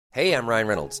Hey, I'm Ryan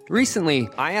Reynolds. Recently,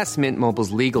 I asked Mint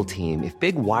Mobile's legal team if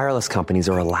big wireless companies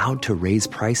are allowed to raise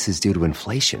prices due to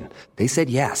inflation. They said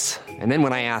yes. And then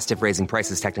when I asked if raising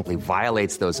prices technically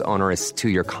violates those onerous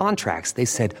two-year contracts, they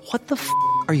said, "What the f***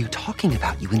 are you talking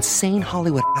about, you insane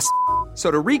Hollywood ass?" So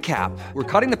to recap, we're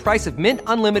cutting the price of Mint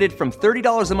Unlimited from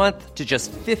 $30 a month to just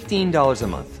 $15 a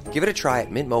month. Give it a try at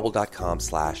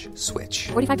mintmobile.com/switch.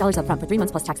 $45 up front for 3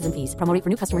 months plus taxes and fees. Promo rate for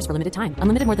new customers for limited time.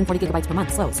 Unlimited more than 40 gigabytes per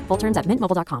month. Slows full terms at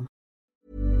mintmobile.com.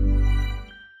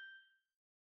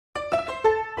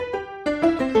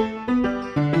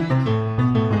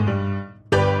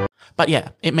 But yeah,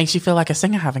 it makes you feel like a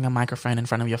singer having a microphone in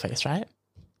front of your face, right?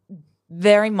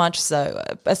 Very much so,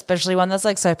 especially one that's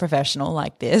like so professional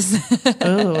like this.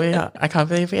 Oh, yeah. I can't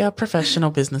believe we are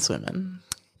professional businesswomen.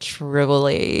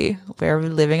 Truly, we're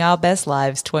living our best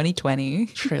lives 2020.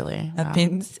 Truly.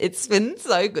 It's been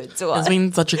so good to us. It's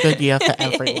been such a good year for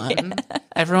everyone.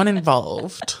 Everyone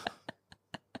involved.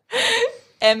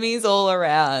 Emmys all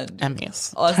around.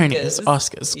 Emmys, Oscars. Tonys,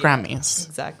 Oscars, Yeah, Grammys.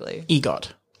 Exactly.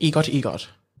 EGOT. EGOT.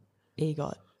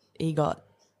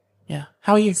 Yeah.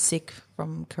 How are you? Sick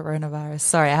from coronavirus.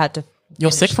 Sorry, I had to. You're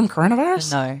sick from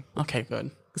coronavirus? No, Okay, good.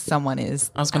 someone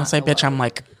is. I was going to say, bitch, I'm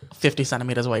like 50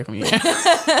 centimeters away from you.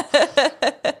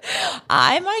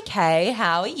 I'm okay.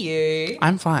 How are you?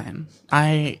 I'm fine.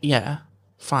 Fine.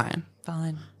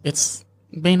 Fine. It's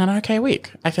been an okay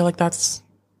week. I feel like that's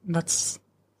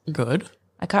good.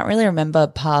 I can't really remember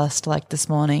past like this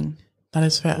morning That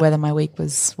is fair. whether my week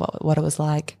was what it was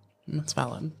like. That's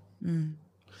valid.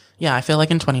 Yeah, I feel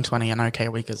like in 2020, an okay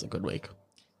week is a good week.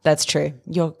 That's true.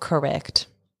 You're correct.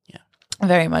 Yeah.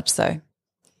 Very much so.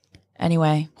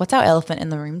 Anyway, what's our elephant in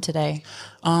the room today?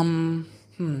 Our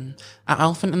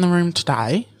elephant in the room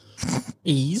today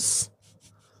is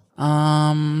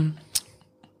I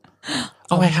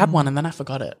had one and then I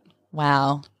forgot it.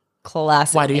 Wow.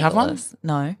 Classic. Why, do you have one? Nicholas.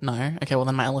 No. No? Okay, well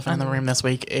then my elephant in the room this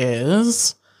week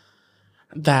is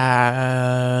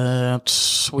that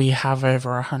we have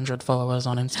over 100 followers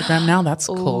on Instagram now. That's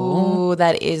cool. Ooh,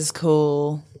 that is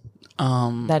cool.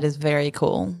 That is very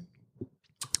cool.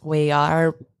 We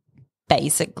are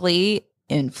basically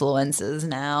influencers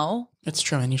now. It's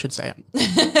true, and you should say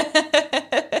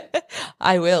it.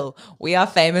 I will. We are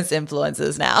famous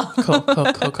influencers now. Cool.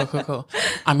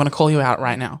 I'm going to call you out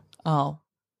right now.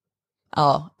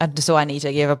 And so I need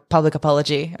to give a public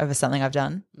apology over something I've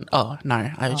done. Oh, no.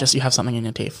 You have something in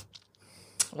your teeth.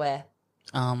 Where?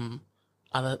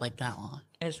 Other like that one.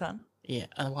 This one? Yeah.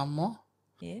 One more?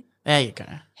 Yeah. There you go.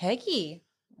 Hecky.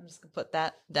 I'm just going to put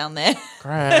that down there.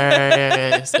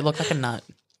 Gross. It looked like a nut.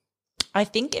 I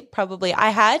think it probably, I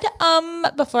had,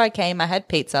 before I came, I had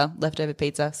pizza, leftover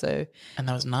pizza. So And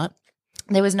that was nut?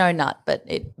 there was no nut, but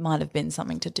it might have been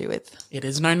something to do with. It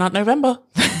is no nut November.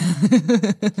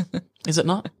 Is it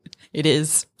not? It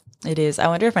is. It is. I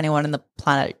wonder if anyone on the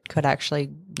planet could actually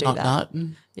do Not that. nut.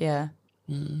 Yeah.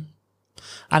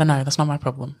 I don't know. That's not my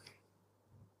problem.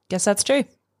 Guess that's true.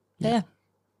 Yeah.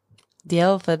 The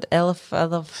elephant.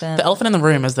 The elephant in the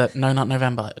room is that no nut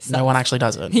November. No one actually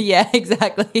does it. Yeah,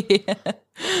 exactly.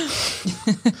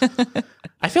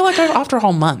 I feel like after a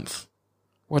whole month,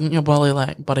 wouldn't your body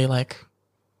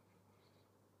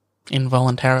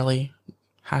involuntarily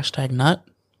 #nut?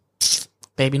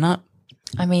 Baby nut?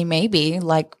 I mean, maybe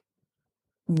like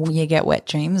you get wet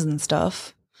dreams and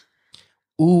stuff.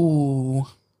 Ooh.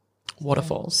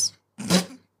 Waterfalls.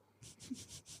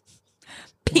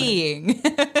 Peeing.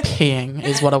 Peeing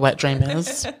is what a wet dream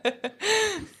is.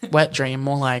 Wet dream,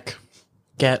 more like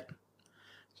get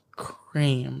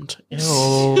creamed. Ew.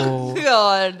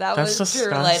 God, that That's was too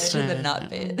related to the disgusting. nut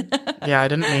bit. Yeah, I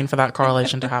didn't mean for that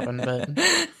correlation to happen, but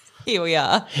Here we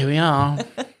are. here we are.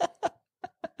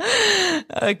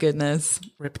 Oh, goodness.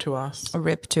 Rip to us. A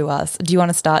rip to us. Do you want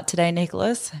to start today,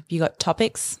 Nicholas? Have you got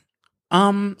topics?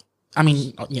 I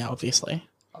mean, yeah, obviously.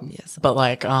 Yes. But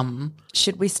like,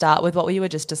 Should we start with what we were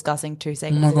just discussing 2 oh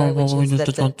seconds my ago? god, what which were we is just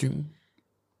that the- discussing?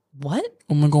 What?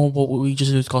 Oh my god, what were we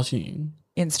just discussing?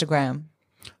 Instagram.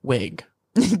 Wig.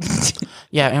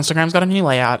 Yeah, Instagram's got a new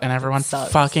layout and everyone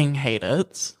Sucks. fucking hates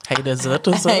it. Haters it.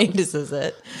 Hey, this is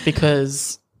it.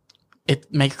 Because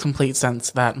it makes complete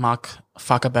sense that Mark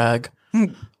Zuckerberg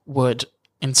would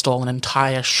install an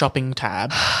entire shopping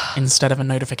tab instead of a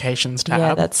notifications tab.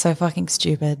 Yeah, that's so fucking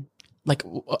stupid. like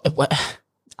what?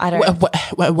 I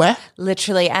don't Where?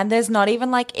 literally. And there's not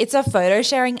even like, it's a photo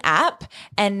sharing app.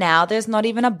 And now there's not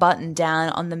even a button down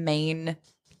on the main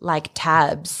like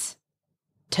tabs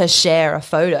to share a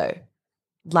photo.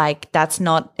 Like it's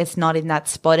not in that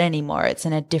spot anymore. It's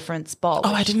in a different spot.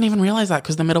 Oh, I didn't even realize that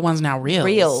because the middle one's now Reels.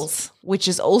 Reels, which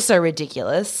is also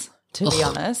ridiculous, to be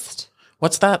honest.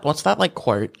 What's that like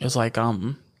quote? Is like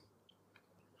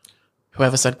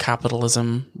whoever said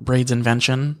capitalism breeds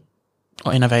invention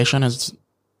or innovation is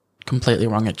completely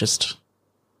wrong. It just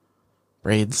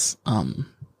breeds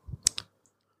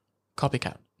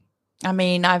copycat. I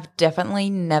mean, I've definitely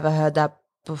never heard that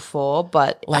before,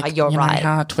 but Like you're you know right.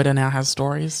 how Twitter now has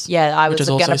stories? Yeah, I was which is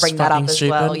going to also bring that up fucking as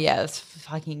well. stupid. Yeah, it's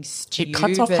fucking stupid. It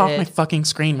cuts off half my fucking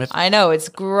screen with I know, it's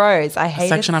gross. I hate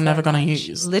section it I'm so never gonna much.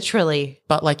 use. Literally.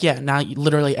 But like, yeah, now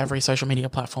literally every social media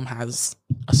platform has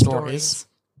a stories.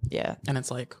 Yeah. And it's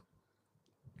like,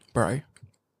 bro,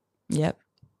 Yep.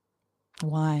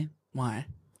 Why? why?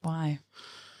 Why?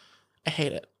 I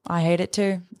hate it. I hate it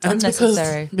too. It's And it's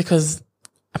unnecessary. because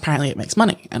apparently it makes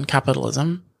money and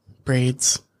capitalism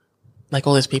breeds like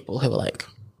all these people who are like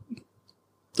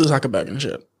Zuckerberg and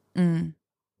shit.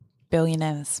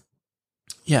 Billionaires.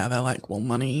 Yeah, they're like, well,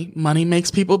 money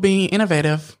makes people be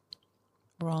innovative.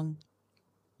 Wrong.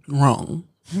 Wrong.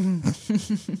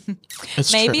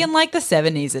 It's Maybe true. in like the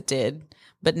 70s it did,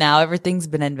 but now everything's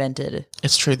been invented.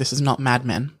 It's true. This is not Mad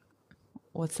Men,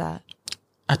 What's that?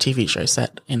 a TV show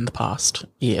set in the past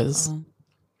years.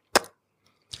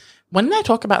 When they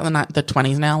talk about the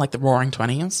 20s now, like the roaring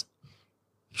 20s,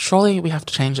 surely we have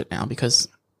to change it now because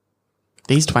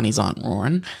these 20s aren't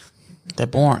roaring. They're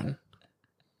boring.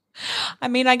 I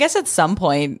mean, I guess at some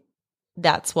point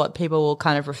that's what people will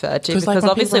kind of refer to Because like because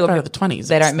when obviously people refer to the 20s,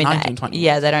 they it's don't mean 1920s.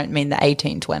 yeah, they don't mean the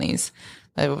 1820s.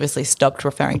 They obviously stopped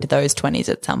referring to those 20s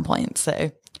at some point.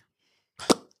 So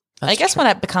I guess when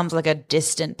it becomes like a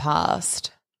distant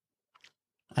past,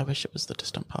 I wish it was the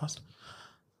distant past.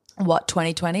 what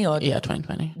 2020 or Yeah,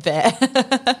 2020. there,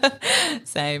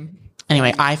 same.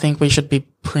 Anyway, I think we should be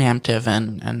preemptive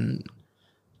and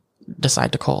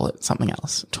decide to call it something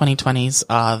else. 2020s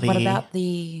are the... What about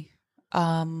the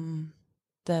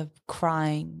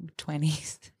crying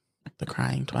 20s? The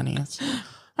crying 20s.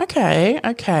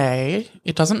 Okay.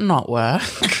 It doesn't not work.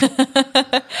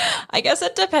 I guess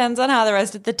it depends on how the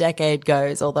rest of the decade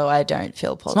goes, although I don't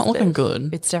feel positive. It's not looking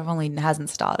good. It's definitely hasn't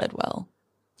started well.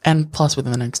 And plus,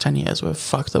 within the next 10 years, we've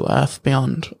fucked the earth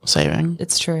beyond saving,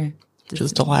 It's true. which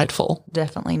is delightful.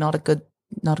 Definitely not a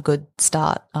good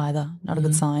start either. Not a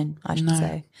good sign, I should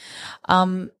say.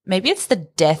 Maybe it's the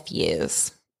death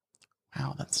years.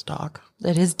 Wow, that's dark.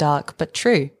 It is dark, but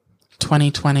true.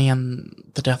 2020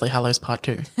 and the Deathly Hallows Part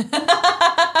 2.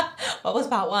 What was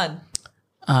part 1?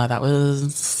 That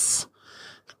was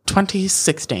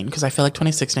 2016, because I feel like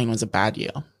 2016 was a bad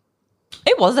year.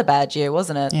 It was a bad year,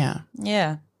 wasn't it? Yeah,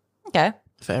 Yeah. Okay.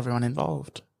 for everyone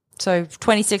involved. So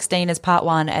 2016 is part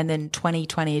 1, and then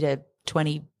 2020 to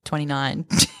 2029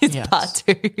 is Yes. part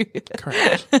 2.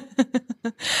 Correct.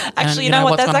 Actually, you you know know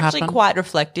what? what's That's gonna actually happen? quite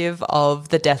reflective of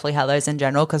the Deathly Hallows in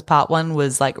general, because part 1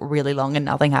 was like really long and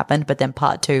nothing happened, but then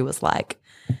part 2 was like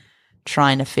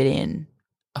trying to fit in,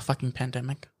 A fucking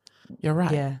pandemic. You're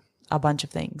right. yeah, a bunch of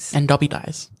things. And Dobby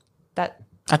dies That,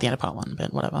 at the end of Part 1,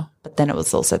 but whatever. but then it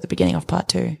was also the beginning of part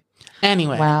 2.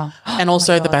 Anyway. Wow. And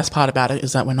also the best part about it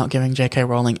is that we're not giving J.K.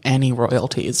 Rowling any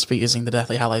royalties for using the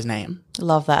Deathly Hallows name.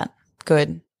 Love that.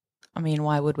 Good. I mean,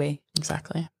 why would we?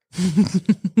 Exactly.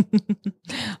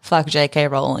 Fuck J.K.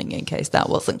 Rowling, in case that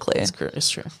wasn't clear. It's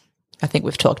true. I think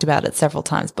we've talked about it several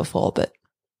times before, but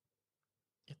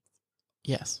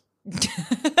Yes.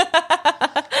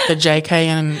 The J.K.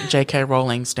 in J.K.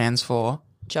 Rowling stands for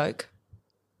joke.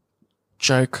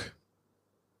 joke,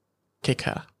 kick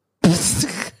her.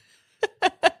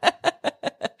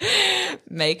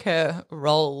 Make her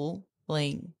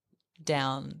rolling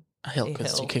down. A hill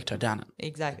because hill. you kicked her down it.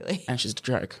 Exactly. And she's a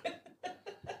joke.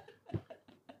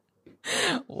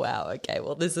 Wow. Okay.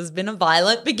 Well, this has been a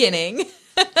violent beginning.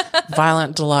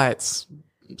 Violent delights.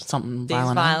 Something These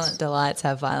violent. violent delights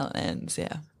have violent ends.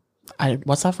 Yeah.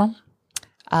 What's that from?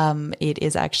 It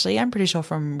is actually, I'm pretty sure,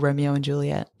 from Romeo and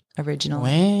Juliet original,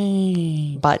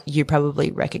 Wait. but you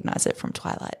probably recognize it from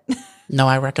Twilight. No,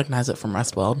 I recognize it from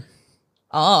Westworld.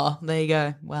 Oh, there you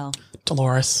go. Well,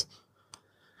 Dolores.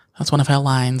 That's one of her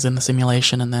lines in the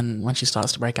simulation, and then when she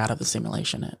starts to break out of the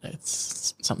simulation,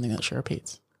 it's something that she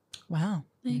repeats. wow.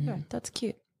 There you go. That's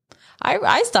cute.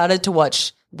 I started to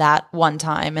watch that one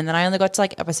time, and then I only got to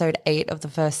like episode 8 of the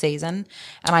first season,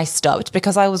 and I stopped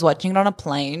because I was watching it on a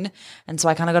plane, and so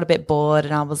I kind of got a bit bored,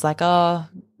 and I was like, oh,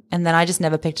 and then I just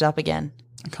never picked it up again.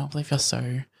 I can't believe you're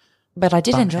so... But I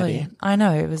did enjoy Bumheady. it. I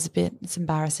know it was it's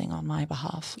embarrassing on my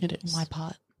behalf. It is. On my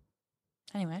part.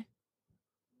 Anyway.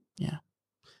 Yeah.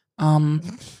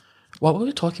 What were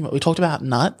we talking about? We talked about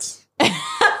nuts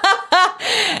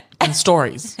and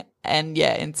stories, And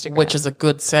yeah, Instagram. which is a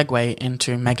good segue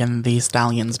into Megan Thee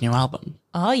Stallion's new album.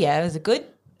 oh yeah, it was a good.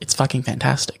 It's fucking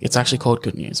fantastic. It's actually called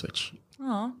Good News, which Oh,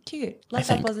 Oh, cute. Love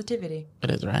that think. positivity.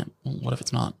 It is, right? What if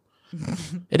it's not?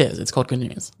 It is. It's called Good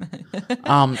News.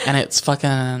 And it's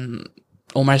fucking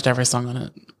almost every song on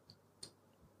it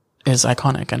is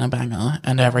iconic and a banger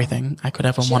and everything I could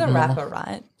ever She's want a more. rapper,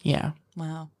 right? Yeah.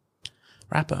 Wow.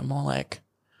 Rapper, more like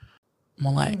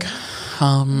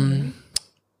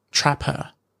trap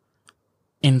her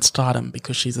in stardom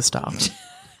because she's a star.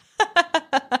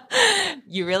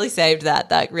 You really saved that.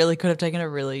 That really could have taken a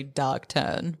really dark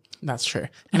turn. That's true.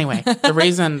 Anyway, the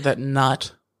reason that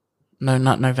Nut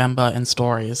November and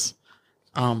Stories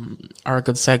are a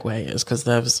good segue is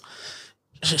because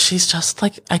she's just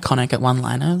like iconic at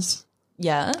one-liners.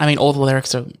 Yeah. I mean, all the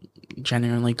lyrics are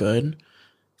genuinely good,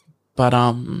 but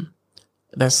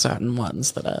there's certain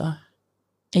ones that are.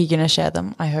 Are you going to share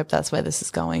them? I hope that's where this is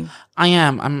going. I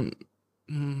am.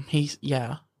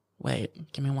 Yeah.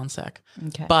 Wait, give me 1 sec.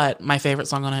 Okay. But my favorite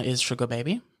song on it is Sugar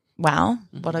Baby. Wow.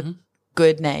 What a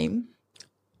good name.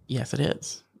 Yes, it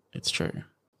is. It's true.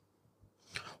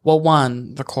 Well,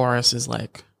 one, the chorus is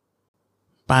like,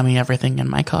 buy me everything in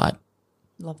my cart.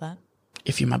 Love that.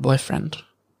 If you're my boyfriend.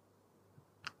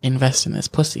 Invest in this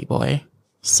pussy, boy.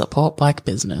 Support black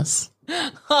business.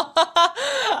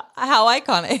 How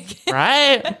iconic.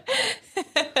 Right?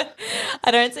 I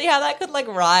don't see how that could like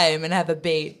rhyme and have a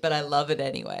beat, but I love it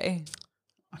anyway.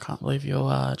 I can't believe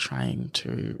you're trying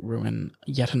to ruin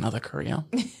yet another career.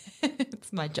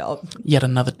 It's my job. Yet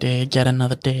another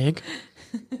dig.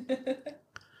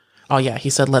 Oh, yeah. He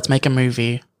said, let's make a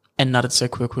movie and nutted so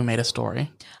quick we made a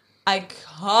story.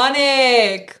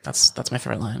 Iconic. That's my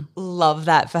favorite line. Love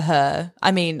that for her.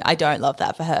 I mean, I don't love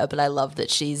that for her, but I love that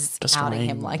she's Destroying outing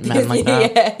him like men this. like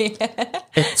that. Yeah.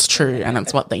 It's true, and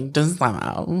it's what they deserve.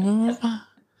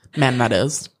 Men, that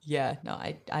is. Yeah, no,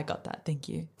 I got that. Thank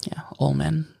you. Yeah, all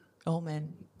men. Oh,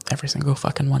 man. Every single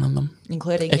fucking one of them.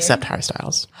 Including Except you. Harry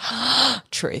Styles.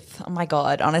 Truth. Oh, my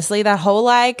God. Honestly, that whole,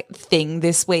 like, thing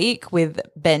this week with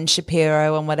Ben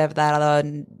Shapiro and whatever that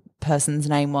other person's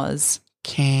name was.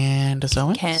 Candace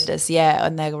Owens? Candace, yeah.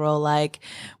 And they were all like,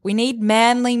 we need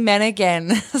manly men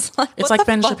again. It's like, It's what like the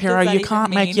Ben fuck Shapiro, does that you even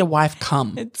can't make mean? your wife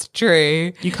come. It's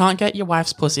true. You can't get your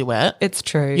wife's pussy wet. It's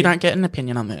true. You don't get an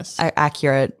opinion on this.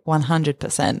 Accurate,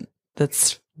 100%.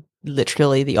 That's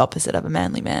literally the opposite of a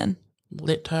manly man.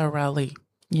 Literally.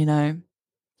 You know?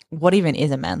 What even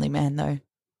is a manly man, though?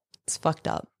 It's fucked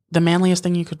up. The manliest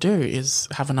thing you could do is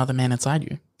have another man inside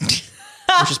you, which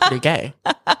is pretty gay.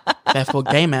 Therefore,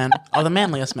 gay men are the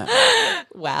manliest men.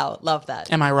 Wow, love that.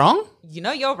 Am I wrong? You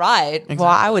know, you're right. Well,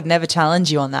 I would never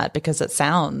challenge you on that because it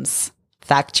sounds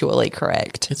factually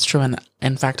correct. It's true. And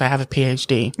in fact, I have a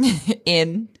PhD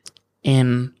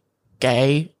in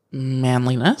gay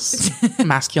manliness,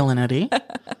 masculinity.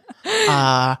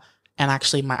 And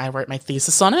actually, I wrote my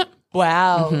thesis on it.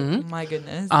 Wow. My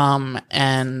goodness.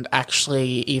 And actually,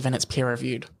 even it's peer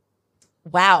reviewed.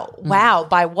 Wow. Wow.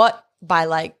 By what? By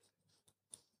like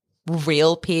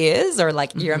real peers or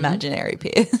like your imaginary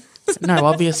peers? No,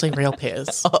 obviously, real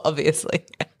peers. Obviously.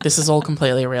 This is all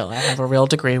completely real. I have a real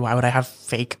degree. Why would I have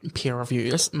fake peer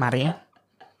reviews, Maddie?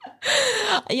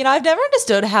 You know, I've never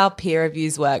understood how peer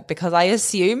reviews work because I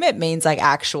assume it means like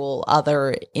actual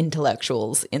other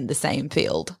intellectuals in the same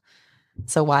field.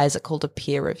 So why is it called a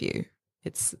peer review?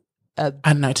 It's I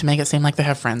don't know, to make it seem like they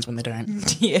have friends when they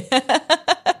don't. yeah.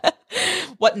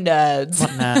 What nerds. What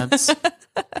nerds.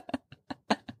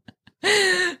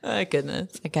 Oh,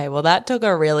 goodness. Okay, well, that took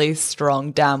a really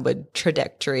strong downward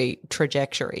trajectory.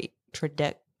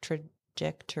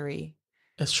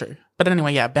 It's true. But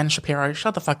anyway, yeah, Ben Shapiro,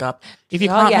 shut the fuck up. If you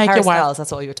Oh, can't yeah, make Harry your wife, Styles,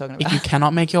 that's what you were talking if about. you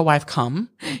cannot make your wife come,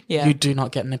 Yeah. you do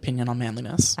not get an opinion on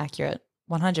manliness. Accurate.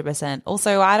 100%.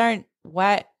 Also, I don't,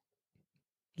 what?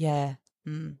 Yeah.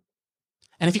 Mm.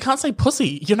 And if you can't say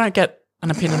pussy, you don't get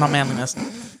an opinion on manliness.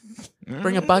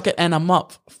 Bring a bucket and a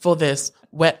mop for this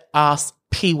wet ass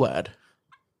P word.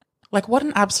 Like, what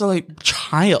an absolute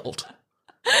child.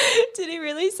 Did he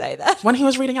really say that? When he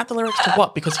was reading out the lyrics to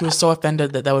what? Because he was so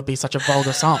offended that there would be such a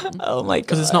vulgar song. Oh my God.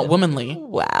 Because it's not womanly.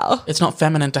 Wow. It's not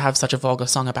feminine to have such a vulgar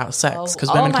song about sex. Because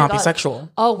Oh women my can't be God. sexual.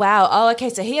 Oh, wow. Oh, okay.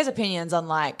 So he has opinions on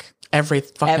like Every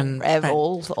fucking thing.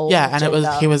 all Yeah, and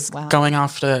he was Wow. going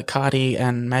after Cardi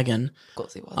and Megan. Of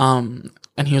course he was.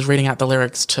 And he was reading out the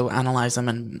lyrics to analyze them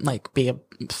and like be a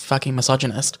fucking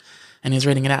misogynist. And he was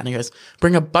reading it out and he goes,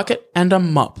 bring a bucket and a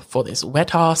mop for this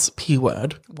wet ass P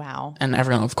word. Wow. And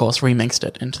everyone, of course, remixed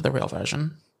it into the real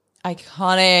version.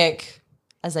 Iconic,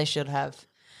 as they should have.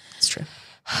 It's true.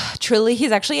 Truly,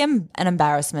 he's actually an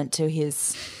embarrassment to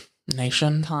his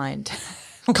Nation, kind.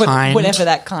 Kind. Whatever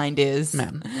that kind is.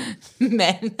 men,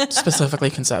 Men.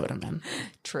 specifically conservative men.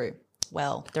 True.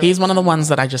 Well, He's one of the ones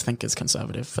that I just think is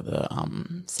conservative for the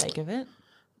sake of it.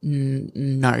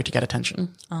 no to get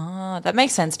attention. Oh, that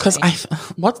makes sense to Because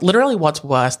me. what's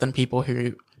worse than people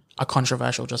who are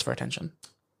controversial just for attention?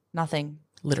 Nothing.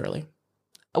 Literally.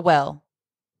 Well,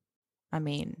 I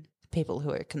mean, people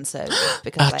who are conservative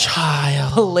because A they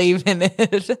child. believe in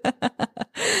it.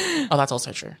 Oh, that's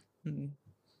also true.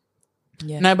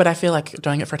 Yeah. No, but I feel like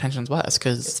doing it for attention is worse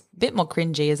because, It's a bit more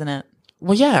cringy, isn't it?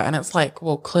 well, yeah, and it's like,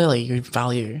 well, clearly you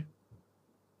value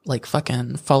like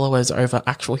fucking followers over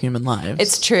actual human lives.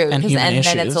 It's true. And 'cause- human and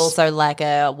issues. then it's also like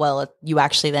you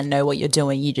actually then know what you're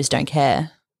doing. You just don't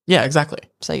care. Yeah, exactly.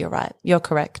 So you're right. You're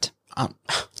correct. Um,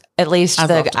 At least As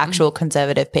the often. actual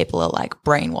conservative people are like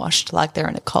brainwashed, like they're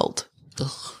in a cult.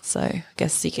 So I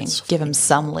guess you can give them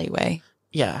some leeway.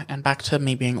 yeah, and back to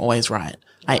me being always right.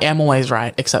 I am always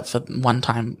right, except for one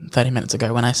time 30 minutes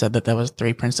ago when I said that there was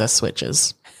 3 princess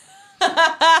switches.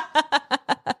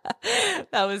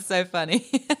 That was so funny.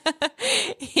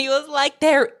 He was like,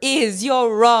 "There is.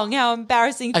 You're wrong. How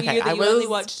embarrassing for Okay, you that I you only was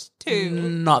watched 2."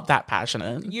 Not that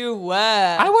passionate. You were.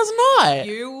 I was not.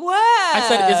 You were. I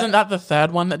said, isn't that the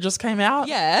third one that just came out?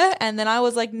 Yeah, and then I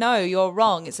was like, "No, you're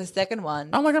wrong. It's the second one."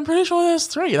 I'm like, I'm pretty sure there's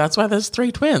 3. That's why there's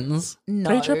 3 twins. No.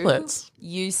 3 triplets.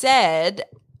 You said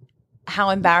how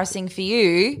embarrassing for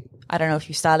you. I don't know if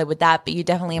you started with that, but you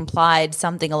definitely implied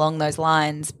something along those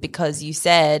lines because you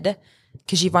said,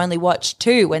 because you've only watched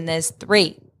 2 when there's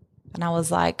 3. And I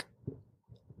was like,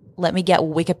 let me get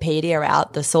Wikipedia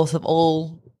out, the source of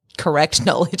all correct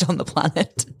knowledge on the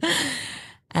planet,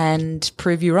 and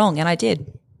prove you wrong. And I did.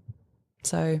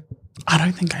 So I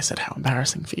don't think I said how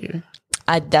embarrassing for you.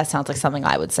 that sounds like something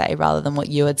I would say rather than what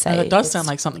you would say. It does It's- sound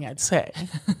like something I'd say,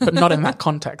 but not in that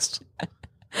context.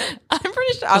 I'm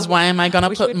pretty sure. Because why am I going to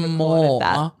wish put we'd recorded more?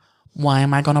 that. Why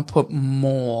am I going to put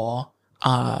more,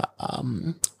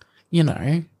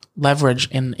 leverage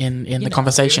in the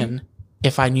conversation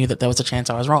if I knew that there was a chance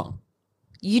I was wrong?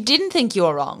 You didn't think you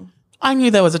were wrong, I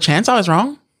knew there was a chance I was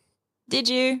wrong. did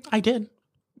you? I did.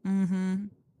 Mm-hmm.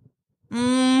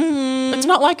 It's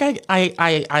not like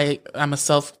I am a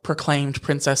self-proclaimed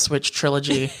Princess Switch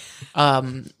trilogy.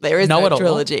 There is no know-it-all.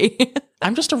 trilogy.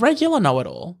 I'm just a regular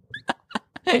know-it-all.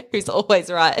 Who's always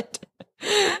right.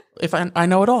 If I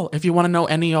know it all. If you want to know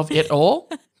any of it all,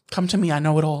 come to me. I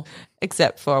know it all.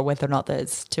 Except for whether or not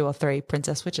there's 2 or 3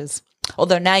 princess switches.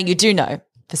 Although now you do know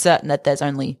for certain that there's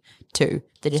only 2.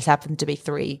 There just happen to be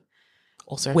 3.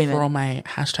 Also, Women. for all my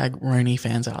hashtag Roni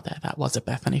fans out there, that was a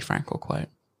Bethany Frankel quote.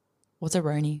 What's a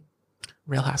Roni?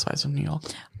 Real Housewives of New York.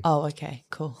 Oh, okay,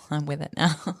 cool. I'm with it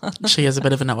now. She is a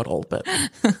bit of a know-it-all, but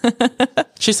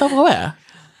she's self-aware,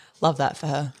 Love that for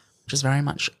her. which is very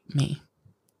much me.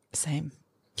 Same.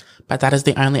 But that is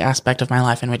the only aspect of my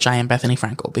life in which I am Bethany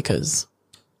Frankel, because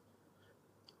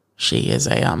she is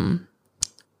a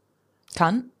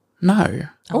Cunt? no.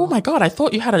 Oh my God, I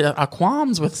thought you had a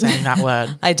qualms with saying that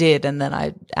word. I did, and then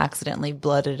I accidentally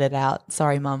blurted it out.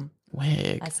 Sorry, Mum.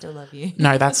 Wig. I still love you.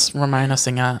 No, that's Ramona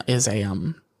Singer is a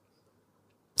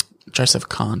Joseph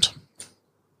Kant.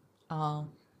 Oh,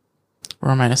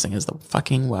 Ramona Singer is the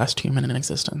fucking worst human in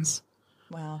existence.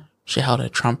 wow. She held a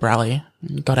Trump rally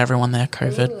and got everyone there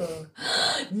COVID.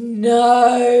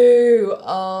 No.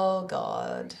 Oh,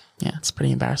 God. Yeah, it's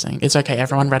pretty embarrassing. It's okay.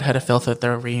 Everyone read her to filth at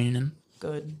their reunion.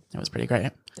 Good. It was pretty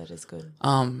great. That is good.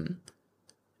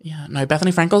 Yeah, no,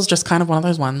 Bethany Frankel's just kind of one of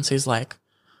those ones who's like,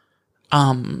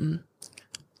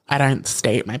 I don't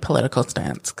state my political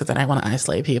stance because I don't want to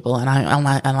isolate people, and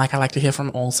I like to hear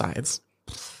from all sides.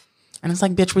 And it's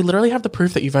like, bitch, we literally have the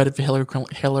proof that you voted for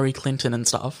Hillary Clinton and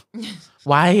stuff.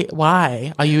 Why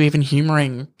are you even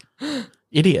humoring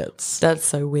idiots? That's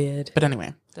so weird. But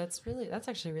anyway, That's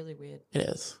actually really weird. it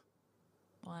is.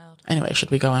 Wild. Anyway, should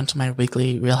we go on to my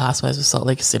weekly Real Housewives of Salt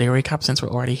Lake City recap since we're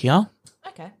already here?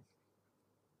 Okay.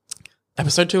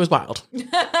 Episode 2 was wild.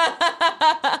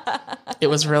 It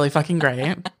was really fucking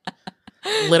great.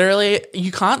 Literally,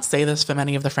 you can't say this for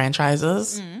many of the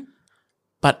franchises,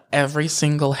 but every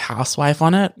single housewife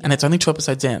on it, and it's only 2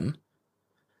 episodes in,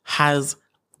 has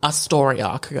a story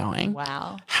arc going.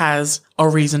 Wow. Has a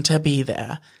reason to be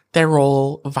there. They're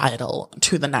all vital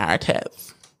to the narrative.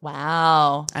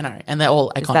 Wow. I know. And they're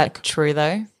all Is iconic. that true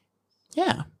though?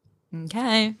 Yeah.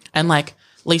 Okay. And like,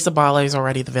 Lisa Barlow's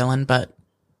already the villain, but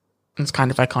it's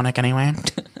kind of iconic anyway.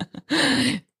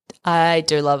 I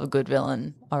do love a good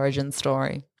villain origin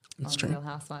story. It's on true. Real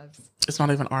Housewives. It's not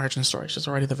even origin story. She's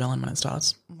already the villain when it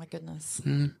starts. Oh my goodness.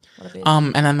 Mm. What a bit.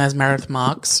 And then there's Meredith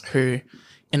Marks, who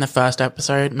in the first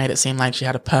episode made it seem like she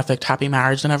had a perfect, happy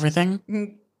marriage and everything.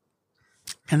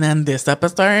 And then this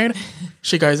episode,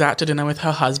 she goes out to dinner with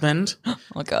her husband,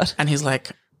 Oh God. and he's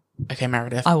like, okay,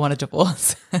 Meredith, I want a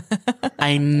divorce.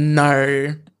 I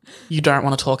know you don't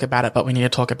want to talk about it, but we need to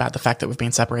talk about the fact that we've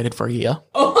been separated for a year.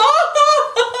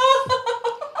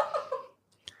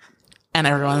 And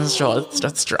everyone's jaws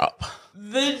just drop.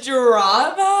 The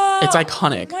drama. It's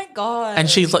iconic. Oh my God. And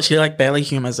she like barely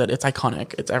humors it. It's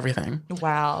iconic. It's everything.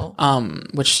 Wow.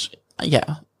 Which,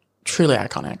 yeah, truly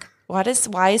iconic. Why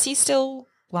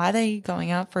are they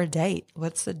going out for a date?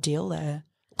 What's the deal there?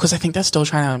 Because I think they're still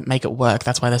trying to make it work.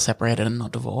 That's why they're separated and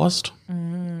not divorced.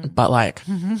 But like,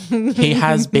 he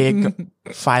has big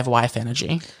 5-wife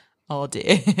energy. Oh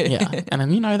dear. Yeah. And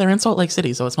then, they're in Salt Lake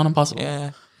City, so it's not impossible.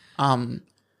 Yeah.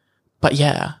 But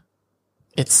yeah,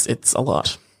 it's a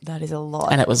lot. That is a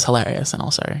lot. And it was hilarious. And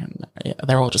also, yeah,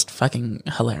 they're all just fucking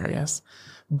hilarious.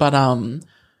 But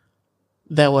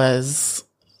there was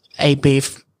a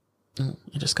beef. I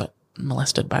just got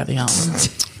molested by the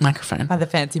microphone. By the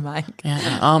fancy mic.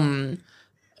 Yeah.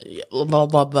 Blah,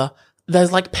 blah, blah.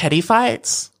 There's like petty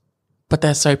fights, but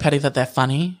they're so petty that they're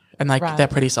funny and like they're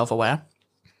pretty self-aware.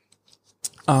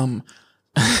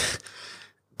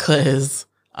 Because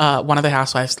one of the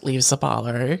housewives, Leah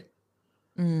Sabalo,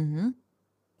 in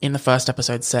the first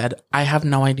episode said, I have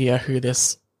no idea who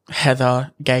this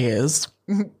Heather Gay is.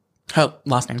 Her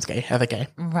last name's Gay, Heather Gay.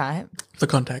 Right. For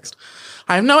context.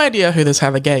 I have no idea who this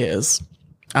Heather Gay is.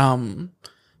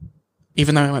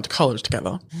 Even though we went to college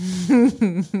together.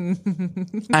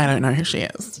 I don't know who she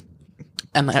is.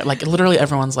 And like literally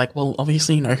everyone's like, well,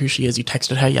 obviously you know who she is. You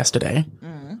texted her yesterday.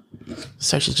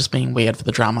 So she's just being weird for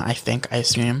the drama, I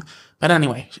assume. But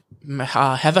anyway,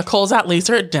 Heather calls out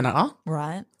Lisa at dinner.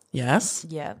 Right. Yes.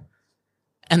 Yeah.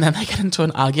 And then they get into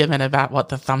an argument about what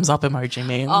the thumbs up emoji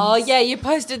means. Oh, yeah. You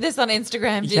posted this on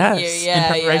Instagram, didn't you? Yeah. In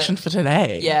preparation for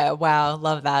today. Yeah. Wow.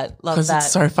 Love that. Love because that.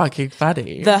 it's so fucking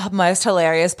funny. The most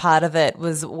hilarious part of it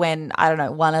was when, I don't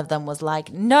know, one of them was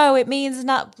like, no, it means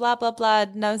not blah, blah, blah,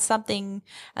 no something.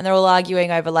 And they're all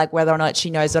arguing over like whether or not she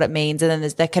knows what it means. And then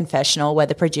there's the confessional where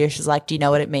the producer's like, do you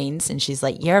know what it means? And she's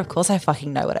like, yeah, of course I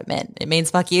fucking know what it meant. It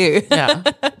means fuck you. Yeah.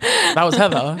 That was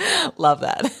Heather. Love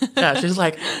that. Yeah. She's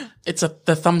like,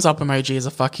 the thumbs up emoji is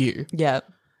a fuck you. Yeah.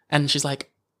 And she's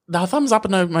like, the thumbs up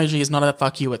emoji is not a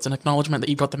fuck you. It's an acknowledgement that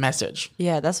you got the message.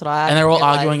 Yeah, that's what I And they're all feel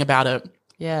like. arguing about it.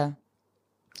 Yeah.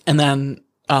 And then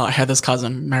Heather's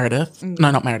cousin, Meredith.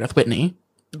 No, not Meredith, Whitney.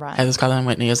 Right. Heather's cousin,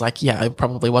 Whitney, is like, yeah, it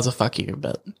probably was a fuck you,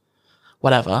 but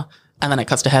whatever. And then it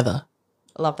cuts to Heather.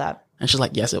 Love that. And she's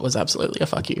like, yes, it was absolutely a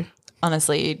fuck you.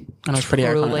 Honestly, And it was pretty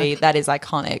truly, iconic. that is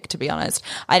iconic, to be honest.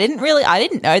 I didn't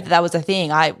know that was a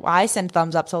thing. I send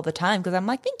thumbs ups all the time because I'm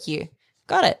like, thank you.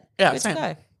 Got it. Yeah, Good same. to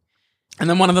go. And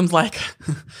then one of them's like,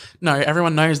 no,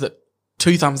 everyone knows that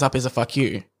 2 thumbs up is a fuck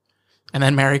you. And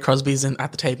then Mary Crosby's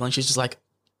at the table and she's just like,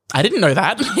 I didn't know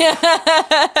that.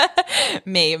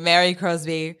 Me, Mary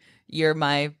Crosby, you're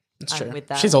my. It's I'm true. with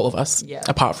that. She's all of us. Yeah.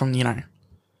 Apart from,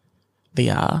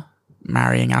 the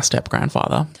marrying our step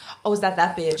grandfather. Oh, is that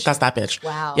bitch? That's that bitch.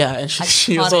 Wow. Yeah. And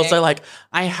she was Iconic. also like,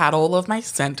 I had all of my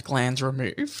scent glands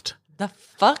removed. The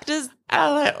fuck does. And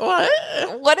I'm like,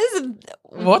 what? What is.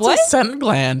 What's what? a scent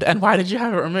gland and why did you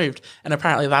have it removed? And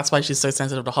apparently that's why she's so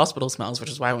sensitive to hospital smells,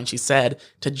 which is why when she said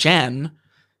to Jen,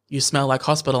 you smell like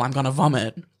hospital, I'm going to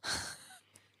vomit.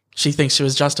 She thinks she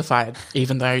was justified,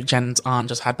 even though Jen's aunt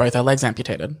just had both her legs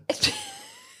amputated.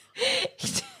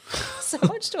 So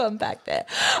much to unpack there.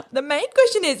 The main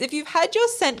question is, if you've had your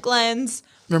scent glands,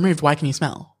 Removed, why can you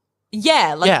smell?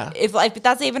 yeah, like Yeah. if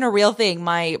that's even a real thing,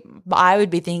 I would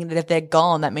be thinking that if they're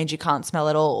gone, that means you can't smell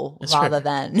at all, It's rather true.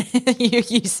 than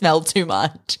you smell too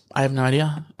much. I have no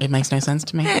idea. It makes no sense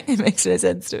to me. It makes no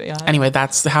sense to me. Anyway,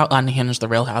 that's how unhinged the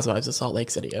Real Housewives of Salt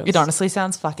Lake City is. It honestly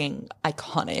sounds fucking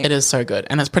iconic. It is so good.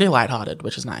 And it's pretty lighthearted,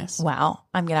 which is nice. Wow,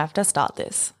 I'm gonna have to start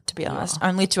this. To be honest,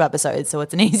 only 2 episodes, so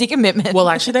it's an easy commitment. Well,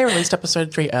 actually, they released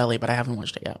episode 3 early, but I haven't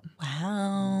watched it yet.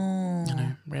 wow, I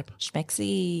know, rip.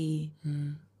 schmexy,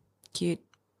 cute.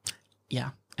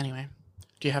 Yeah. Anyway,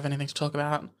 do you have anything to talk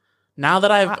about? Now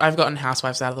that I've gotten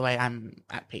Housewives out of the way, I'm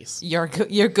at peace. You're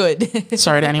good.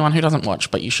 Sorry to anyone who doesn't watch,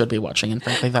 but you should be watching, and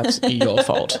frankly, that's your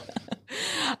fault.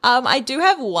 I do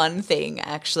have one thing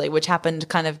actually, which happened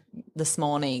kind of this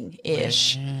morning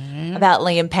ish about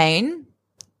Liam Payne.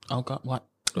 Oh God, what?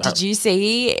 Did you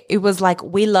see? It was like,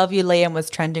 "We love you, Liam" was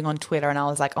trending on Twitter, and I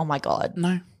was like, "Oh my god,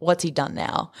 No. what's he done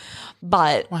now?"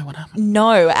 But Why? What happened?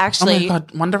 no, Oh actually, my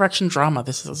God, One Direction drama.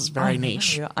 This is very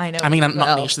niche. I know. I mean, not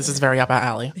Well, niche. This is very up our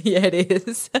alley. Yeah, it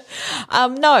is.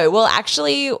 No, well,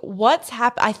 actually, what's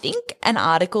happened? I think an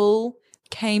article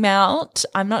came out.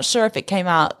 I'm not sure if it came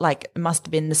out like it must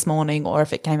have been this morning or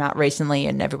if it came out recently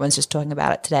and everyone's just talking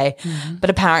about it today. But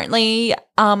apparently,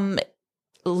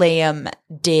 Liam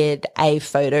did a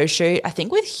photo shoot, I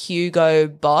think with Hugo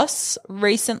Boss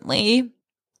recently.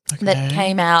 that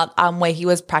came out where he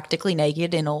was practically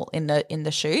naked in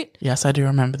the shoot. Yes, I do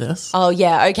remember this. Oh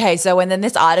yeah, okay. So when then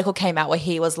this article came out where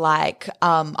he was like,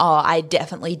 I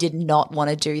definitely did not want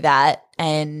to do that,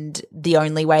 and the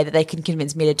only way that they could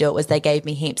convince me to do it was they gave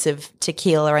me heaps of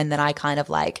tequila, and then I kind of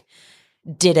like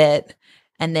did it.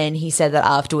 And then he said that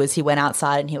afterwards he went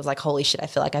outside and he was like, holy shit, I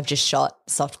feel like I've just shot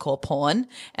softcore porn.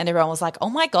 And everyone was like,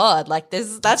 oh my God, like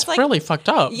that's like really fucked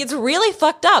up. It's really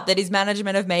fucked up that his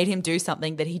management have made him do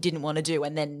something that he didn't want to do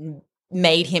and then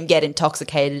made him get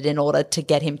intoxicated in order to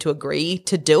get him to agree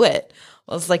to do it.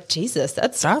 I was like, Jesus,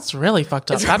 that's really fucked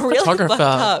up. It's That really photographer fucked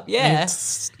up, yeah.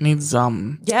 needs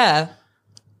yeah.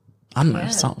 I don't know,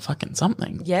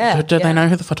 something. Yeah, Do yeah. they know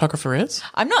who the photographer is?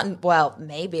 I'm not. Well,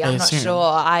 maybe I'm not assume. sure.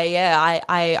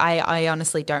 I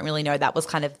honestly don't really know. That was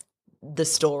kind of the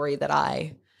story that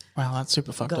I Wow, that's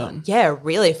super fucked up. got. Yeah,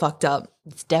 really fucked up.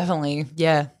 It's definitely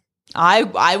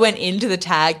I went into the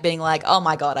tag being like, oh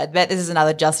my God, I bet this is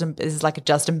like a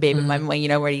Justin Bieber moment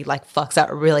where where he like fucks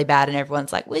up really bad and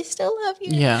everyone's like, we still love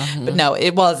you. Yeah, But no,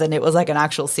 it wasn't. It was like an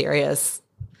actual serious.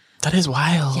 that is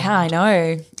wild. Yeah, I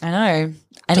know.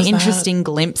 An Does that- interesting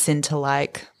glimpse into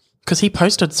like. Because he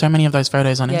posted so many of those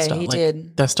photos on Yeah, Insta. he like,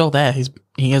 did. They're still there.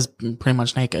 He is pretty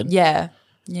much naked. Yeah.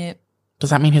 Yeah. Does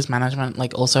that mean his management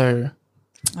like also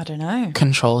I don't know.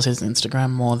 controls his Instagram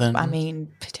more than? I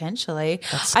mean, potentially.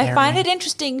 That's I find scary. it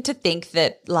interesting to think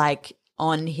that, like,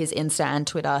 on his Insta and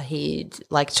Twitter, he'd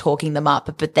like talking them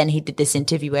up, but then he did this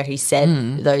interview where he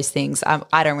said those things.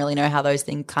 I don't really know how those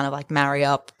things kind of like marry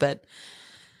up, but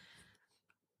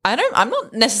I'm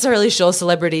not necessarily sure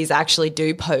celebrities actually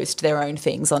do post their own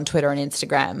things on Twitter and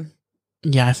Instagram.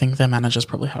 Yeah, I think their managers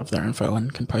probably have their info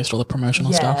and can post all the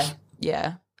promotional stuff.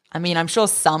 Yeah. I mean, I'm sure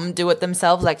some do it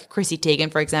themselves. Like Chrissy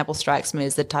Teigen, for example, strikes me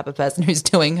as the type of person who's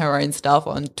doing her own stuff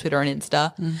on Twitter and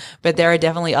Insta. But there are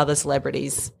definitely other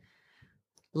celebrities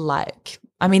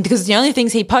because the only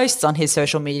things he posts on his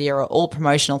social media are all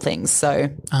promotional things. So,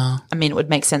 I mean, it would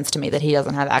make sense to me that he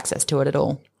doesn't have access to it at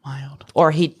all. Wild.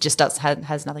 Or he just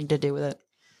has nothing to do with it.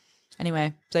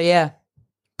 Anyway, so yeah,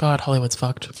 God, Hollywood's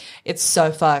fucked. it's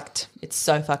so fucked. It's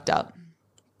so fucked up.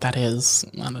 That is,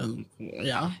 that's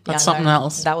Yeah, something no,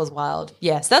 else. That was wild.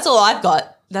 Yes, that's all I've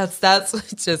got. That's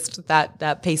just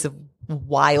that piece of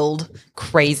wild,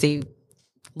 crazy,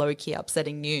 low key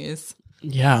upsetting news.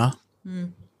 Yeah.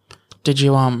 Did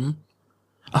you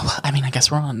Oh, I mean, I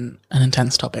guess we're on an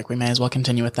intense topic. We may as well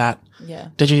continue with that. Yeah.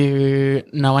 Did you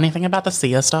know anything about the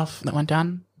Sia stuff that went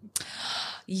down?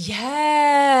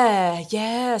 Yeah.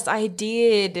 Yes, I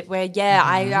did. Where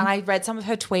I read some of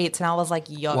her tweets and I was like,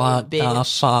 "Yo, What the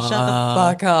bitch, fuck? shut the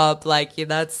fuck up!" Like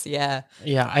that's Yeah,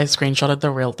 I screenshotted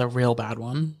the real bad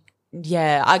one.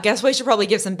 Yeah. I guess we should probably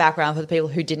give some background for the people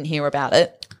who didn't hear about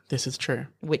it, This is true.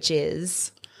 which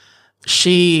is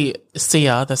Sia,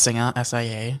 the singer,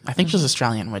 SIA, I think she's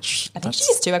Australian, which I think that's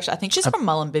she is too. Actually, I think she's from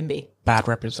Mullumbimby. bad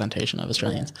representation of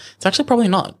Australians. It's actually probably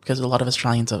not, because a lot of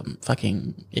Australians are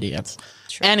fucking idiots.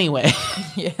 Anyway,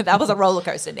 Yeah, that was a roller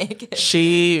coaster, Nick.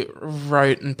 she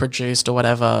wrote and produced or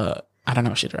whatever. I don't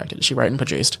know if she directed. She wrote and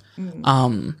produced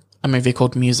a movie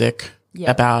called Music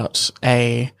about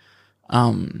a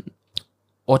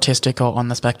autistic or on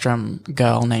the spectrum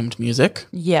girl named Music.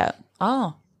 Yeah.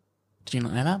 Oh. Did you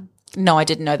not know that? No, I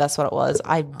didn't know that's what it was.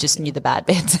 I just knew the bad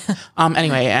bits.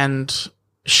 Anyway, and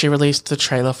she released the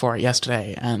trailer for it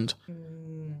yesterday, and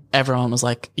everyone was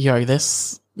like, "Yo,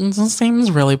 this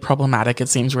seems really problematic. It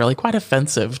seems really quite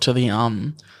offensive to the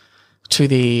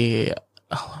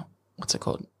what's it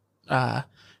called?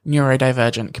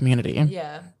 Neurodivergent community."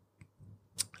 Yeah.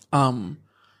 And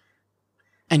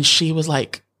she was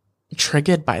like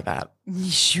triggered by that.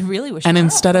 She really was. And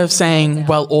instead of saying,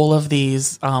 well, all of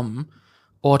these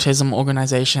autism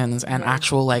organizations and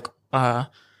actual like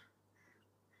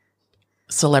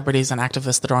celebrities and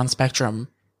activists that are on spectrum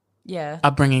yeah.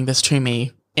 are bringing this to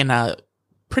me in a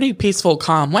pretty peaceful,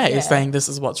 calm way, saying this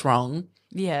is what's wrong.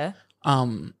 Yeah.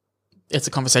 It's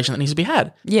a conversation that needs to be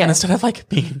had. Yeah. And instead of like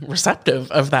being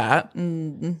receptive of that,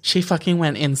 she fucking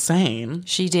went insane.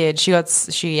 She did.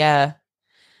 Yeah.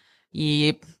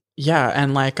 Yep. Yeah,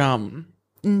 and like And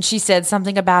she said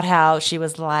something about how she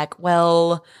was like,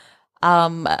 well,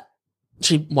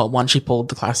 she pulled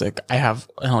the classic, I have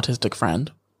an autistic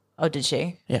friend. oh, did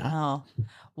she? Yeah. Oh.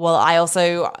 Well,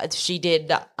 she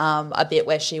did a bit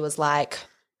where she was like,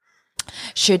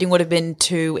 shooting would have been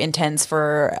too intense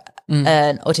for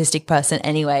an autistic person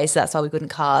anyway, so that's why we couldn't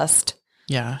cast.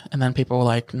 Yeah, and then people were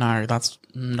like, no, that's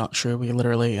not true. We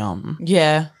literally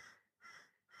Yeah.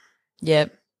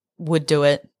 Yep. Would do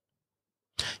it.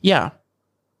 Yeah.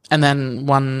 And then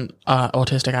one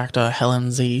autistic actor,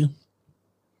 Helen Z,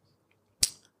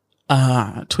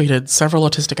 tweeted, several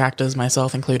autistic actors,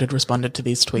 myself included, responded to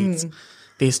these tweets.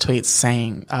 These tweets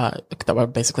saying that were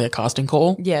basically a casting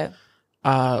call. Yeah.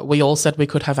 We all said we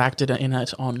could have acted in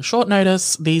it on short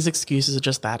notice. These excuses are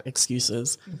just that,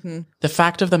 excuses. The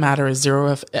fact of the matter is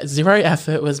zero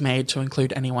effort was made to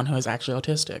include anyone who is actually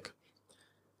autistic.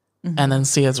 And then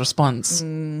Sia's response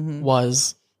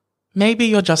was, maybe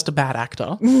you're just a bad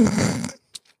actor.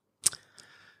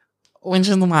 Which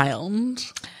is wild.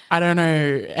 I don't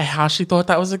know how she thought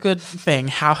that was a good thing.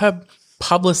 How her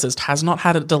publicist has not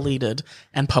had it deleted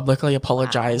and publicly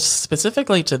apologized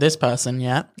specifically to this person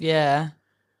yet. Yeah.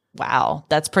 Wow.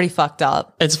 That's pretty fucked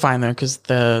up. It's fine though, because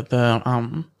the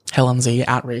Helen Z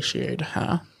out-ratioed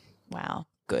her. Wow.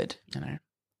 Good. You know.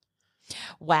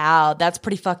 Wow, that's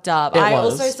pretty fucked up. It I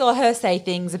was. also saw her say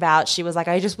things about, she was like,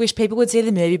 I just wish people would see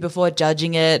the movie before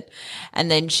judging it.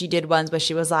 And then she did ones where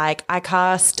she was like, I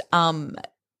cast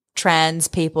trans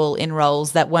people in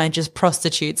roles that weren't just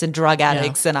prostitutes and drug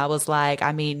addicts. And I was like,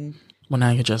 I mean. Well,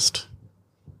 now you're just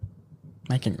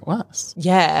making it worse.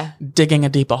 Yeah. Digging a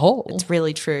deeper hole. It's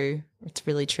really true. It's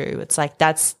really true. It's like,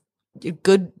 that's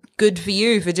good for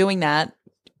you for doing that,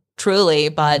 truly.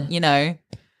 But, you know,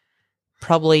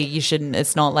 probably you shouldn't.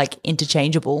 It's not like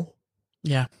interchangeable,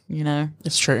 Yeah, you know.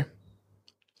 it's true.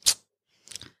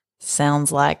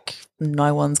 Sounds like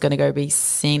no one's going to go be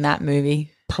seeing that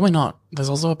movie. Probably not. There's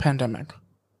also a pandemic.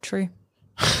 True.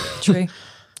 True.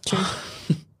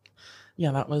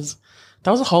 Yeah, that was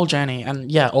a whole journey.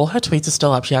 And yeah, all her tweets are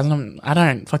still up. She hasn't, I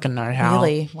don't fucking know how.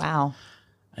 Really? Wow.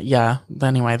 Yeah. But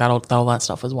anyway, all that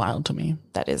stuff was wild to me.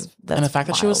 That's And the fact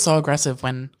that she was wild. so aggressive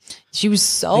when She was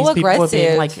so these people were aggressive.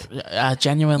 being like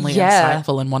genuinely Yeah.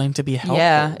 insightful and wanting to be helpful.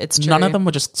 Yeah, it's None true. of them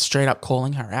were just straight up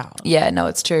calling her out. Yeah, no,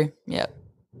 it's true. Yeah.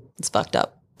 It's fucked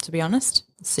up, to be honest.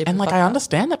 It's super And like, fucked I up.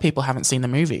 understand that people haven't seen the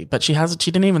movie, but she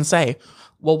didn't even say,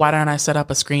 well, why don't I set up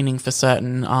a screening for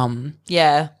certain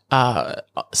Yeah.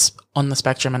 on the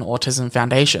spectrum and autism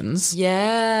foundations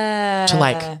Yeah. to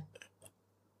like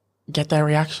get their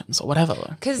reactions or whatever.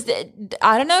 Because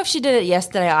I don't know if she did it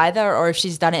yesterday either or if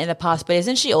she's done it in the past, but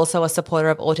isn't she also a supporter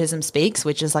of Autism Speaks,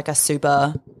 which is like a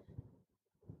super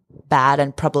bad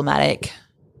and problematic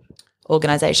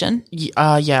organization?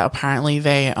 Yeah, apparently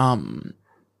they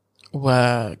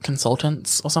were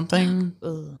consultants or something.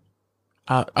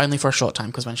 Only for a short time,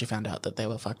 because when she found out that they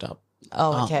were fucked up,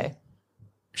 Oh, okay.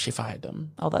 she fired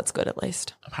them, Oh, that's good at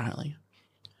least. apparently.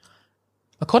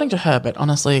 According to her, but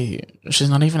honestly, she's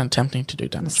not even attempting to do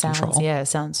damage control.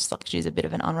 Sounds like she's a bit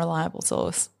of an unreliable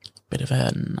source. Bit of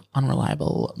an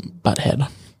unreliable butthead.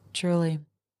 Truly.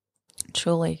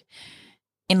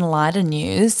 In lighter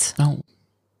news, did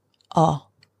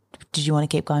you want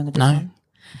to keep going with this No. one?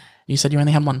 You said you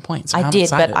only had 1 point. So I I'm did,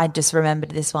 excited. but I just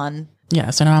remembered this one. Yeah,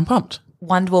 so now I'm pumped.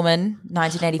 Wonder Woman,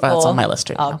 1984. Well, it's on my list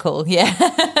too. Oh, now. cool. Yeah.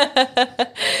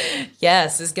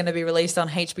 Yes, it's going to be released on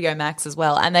HBO Max as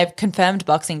well. And they've confirmed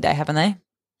Boxing Day, haven't they?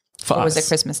 For Or was us. it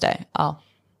Christmas Day? Oh.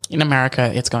 In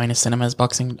America, it's going to cinemas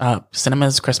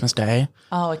Christmas Day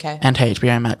Oh, okay. and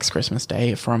HBO Max Christmas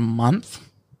Day for a month.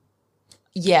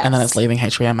 Yes. And then it's leaving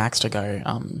HBO Max to go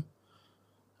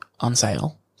on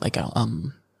sale. Like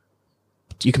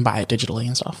you can buy it digitally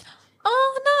and stuff.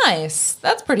 Oh, nice.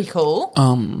 That's pretty cool.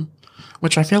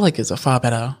 Which I feel like is a far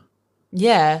better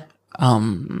Yeah.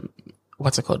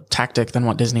 what's it called, tactic than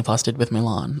what Disney Plus did with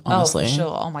Mulan, honestly. Oh, for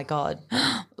sure. Oh, my God.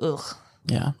 Ugh.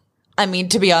 Yeah. I mean,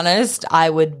 to be honest, I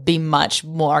would be much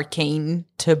more keen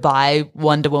to buy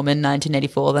Wonder Woman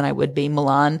 1984 than I would be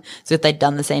Mulan. So if they'd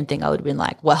done the same thing, I would have been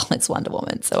like, well, it's Wonder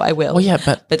Woman, so I will. Well, yeah,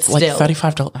 but like still.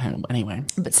 $35 anyway.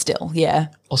 But still, yeah.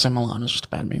 Also, Mulan is just a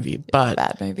bad movie. But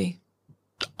Bad movie.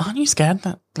 aren't you scared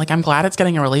that, like, I'm glad it's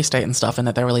getting a release date and stuff and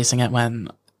that they're releasing it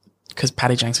because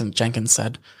Patty Jenkins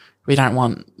said, we don't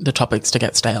want the topics to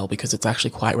get stale because it's actually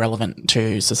quite relevant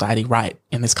to society right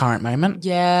in this current moment.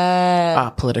 Yeah.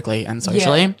 Politically and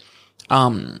socially.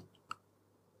 And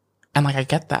like, I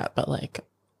get that, but like,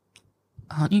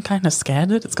 aren't you kind of scared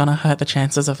that it's going to hurt the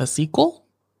chances of a sequel?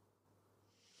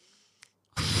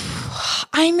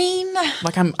 I mean,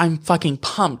 Like, I'm fucking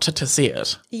pumped to see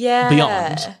it. yeah.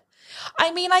 Beyond.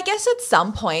 I mean, I guess at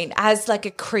some point, as like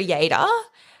a creator,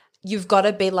 you've got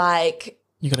to be like,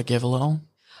 You got to give a little.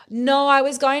 no, I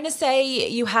was going to say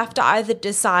you have to either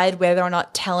decide whether or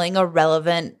not telling a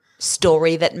relevant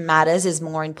story that matters is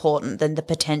more important than the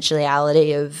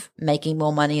potentiality of making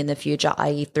more money in the future,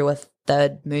 i.e. through a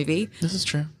third movie. This is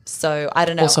true. So I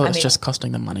don't know. Also, I it's mean, just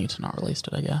costing them money to not release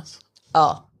it, I guess.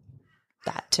 oh,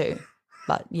 that too.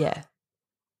 But yeah.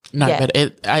 No, Yeah. but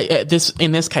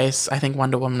in this case, I think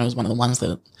Wonder Woman was one of the ones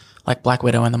that, like Black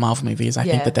Widow and the Marvel movies, I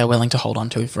think Yeah. that they're willing to hold on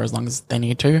to for as long as they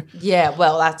need to. Yeah,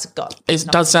 well, that's got. It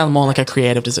does sound more like a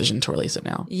creative decision to release it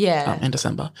now. Yeah. In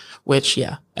December. Which,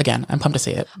 yeah, again, I'm pumped to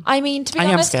see it. I mean, to be I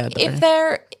am honest, scared,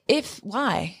 though.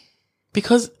 why?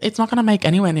 Because it's not going to make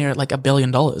anywhere near like $1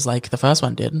 billion like the first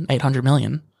one did, 800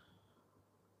 million.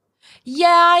 Yeah,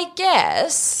 I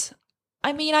guess.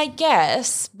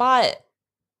 But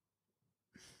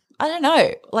I don't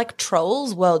know. Like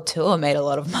Trolls World Tour made a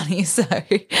lot of money, so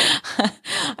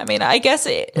I mean, I guess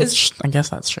it is. I guess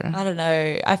that's true. I don't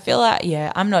know. I feel like,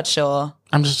 yeah, I'm not sure.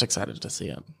 I'm just excited to see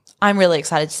it. I'm really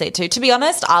excited to see it too. To be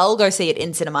honest, I'll go see it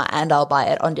in cinema and I'll buy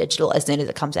it on digital as soon as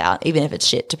it comes out, even if it's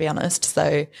shit, to be honest.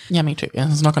 So Yeah, me too. Yeah,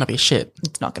 it's not going to be shit.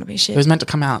 it's not going to be It shit. was meant to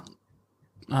come out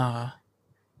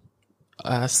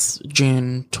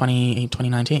June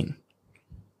 2019.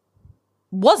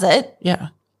 Was it? Yeah.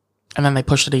 And then they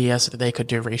pushed it a year so that they could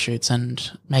do reshoots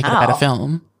and make it a Ow. better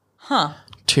film Huh.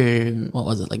 to, what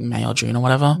was it, like May or June or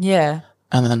whatever. Yeah.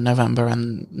 And then November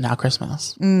and now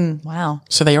Christmas. Wow.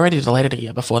 So they already delayed it a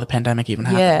year before the pandemic even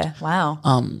happened. Yeah.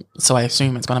 Wow. So I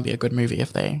assume it's going to be a good movie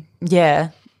if they Yeah.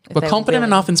 If were they confident really-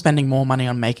 enough in spending more money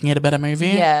on making it a better movie.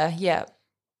 Yeah. Yeah.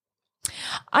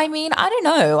 I mean, I don't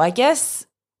know. I guess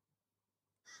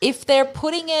if they're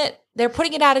putting it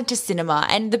out into cinema,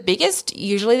 and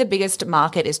usually the biggest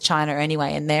market is China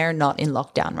anyway, and they're not in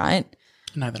lockdown, right?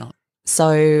 No, they're not.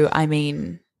 So, I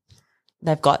mean,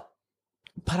 they've got,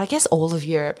 but I guess all of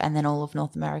Europe and then all of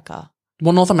North America.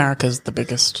 Well, North America's the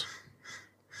biggest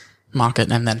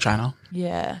market and then China.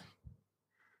 Yeah.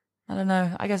 I don't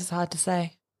know. I guess it's hard to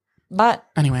say. But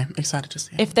Anyway, excited to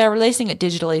see it. if they're releasing it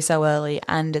digitally so early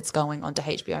and it's going onto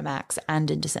HBO Max and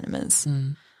into cinemas,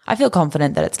 I feel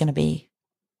confident that it's going to be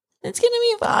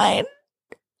fine.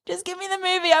 Just give me the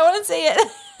movie. I want to see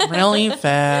it. Really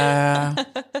fair.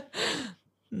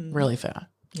 Really fair.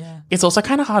 Yeah. It's also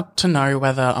kind of hard to know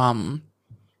whether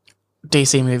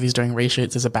DC movies doing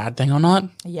reshoots is a bad thing or not.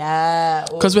 Yeah.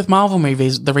 Because with Marvel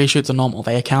movies, the reshoots are normal.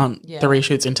 They account Yeah. the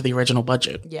reshoots into the original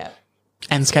budget Yeah.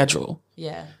 and schedule.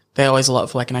 Yeah. They always allot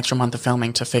for like an extra month of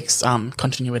filming to fix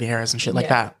continuity errors and shit like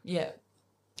that. Yeah.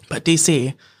 But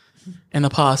DC, in the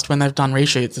past, when they've done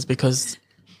reshoots, is because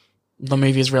the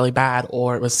movie is really bad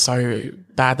or it was so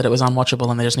bad that it was unwatchable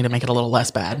and they just need to make it a little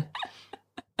less bad.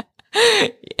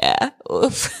 Yeah.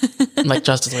 Oof. Like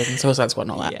Justice League and Suicide Squad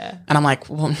and all that. Yeah. And I'm like,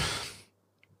 well.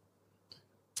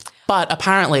 But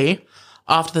apparently,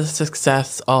 after the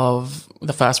success of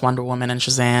the first Wonder Woman and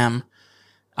Shazam,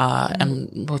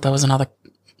 and well, there was another,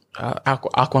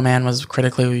 Aquaman was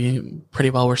critically pretty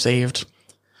well received.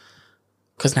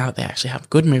 Because now that they actually have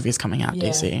good movies coming out, Yeah.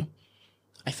 DC,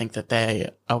 I think that they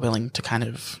are willing to kind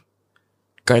of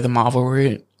go the Marvel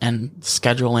route and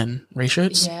schedule in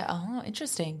reshoots, Yeah. Oh,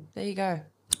 interesting. There you go.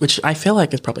 which I feel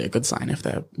like is probably a good sign if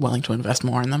they're willing to invest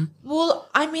more in them. Well,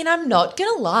 I mean, I'm not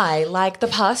going to lie. Like the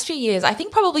past few years, I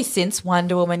think probably since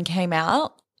Wonder Woman came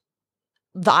out,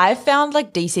 I've found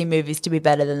like DC movies to be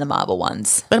better than the Marvel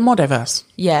ones. But more diverse.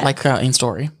 Yeah. Like in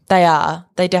story. They are.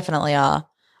 They definitely are.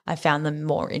 I found them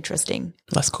more interesting.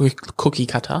 Less cookie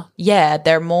cutter. Yeah,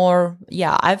 they're more,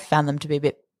 yeah, I've found them to be a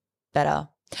bit better.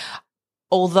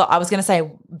 Although I was going to say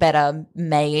better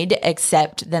made,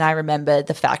 except then I remember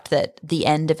the fact that the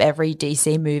end of every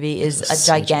DC movie is a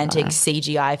gigantic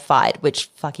CGI fight, which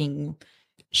fucking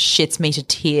shits me to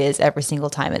tears every single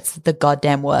time. It's the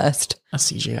goddamn worst. A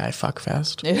CGI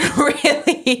fuckfest. It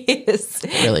really is.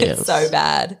 Really It's is. so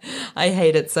bad. I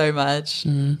hate it so much.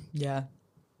 Yeah.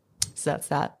 So that's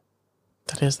that.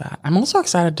 That is that. I'm also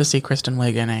excited to see Kristen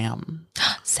Wiig in a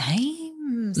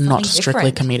Same. not Something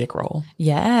strictly different. comedic role.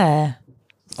 Yeah.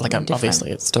 Like Something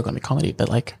obviously it's still going to be comedy, but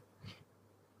like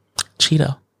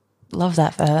Cheetah, Love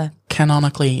that for her.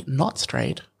 canonically not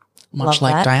straight, much Love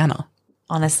like that. Diana.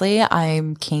 Honestly,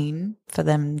 I'm keen for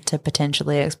them to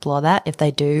potentially explore that. If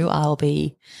they do, I'll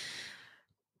be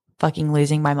fucking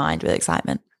losing my mind with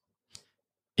excitement.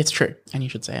 It's true, and you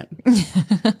should say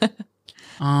it.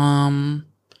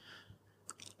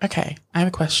 Okay, I have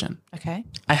a question. Okay.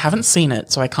 I haven't seen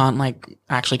it, so I can't like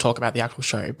actually talk about the actual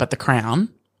show. But The Crown.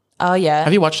 Oh, yeah.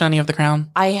 Have you watched any of The Crown?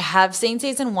 I have seen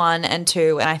season 1 and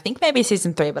 2, and I think maybe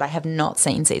season 3, but I have not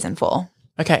seen season 4.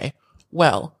 Okay,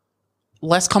 well,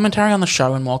 less commentary on the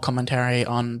show and more commentary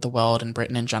on the world and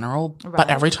Britain in general. Right. But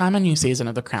every time a new season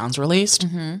of The Crown's released,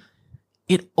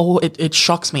 it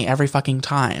shocks me every fucking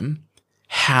time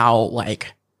how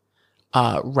like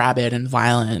rabid and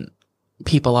violent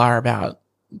people are about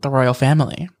the royal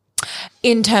family.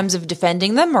 In terms of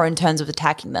defending them or in terms of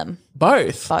attacking them?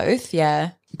 Both. Both,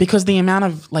 yeah. Because the amount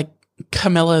of like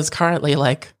Camilla's currently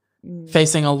like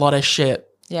facing a lot of shit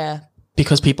Yeah.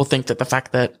 because people think that the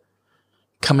fact that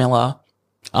Camilla,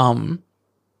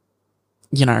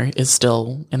 is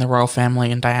still in the royal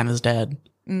family and Diana's dead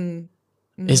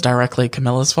is directly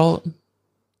Camilla's fault.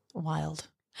 Wild.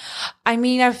 I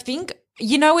mean, I think,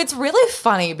 it's really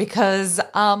funny because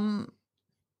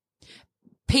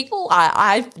people,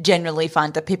 I generally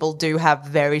find that people do have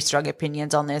very strong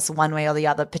opinions on this one way or the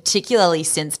other, particularly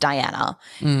since Diana.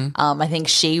 I think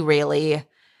she really,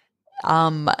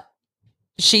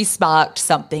 she sparked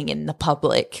something in the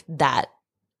public that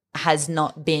has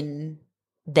not been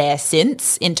there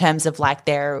since in terms of like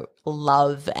their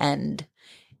love and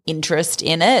interest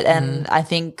in it. And I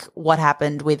think what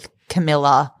happened with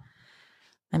Camilla,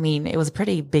 I mean, it was a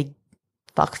pretty big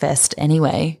fuckfest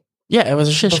anyway. Yeah, it was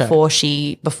a shit show. Before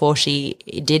she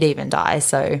did even die.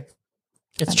 So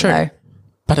It's I true. don't know.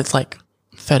 But it's like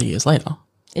 30 years later.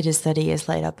 It is 30 years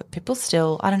later, but people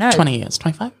still, I don't know. 20 years.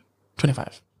 25?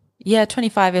 25. Yeah,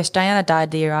 25-ish. Diana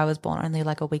died the year I was born, only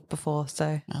like a week before.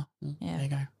 So, Oh, well, Yeah. There you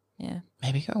go. yeah.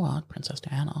 Maybe go on, Princess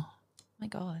Diana. Oh my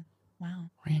God. Wow.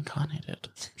 Reincarnated.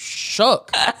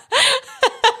 Shook.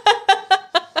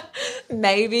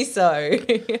 Maybe so.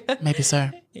 Maybe so.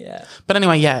 yeah. But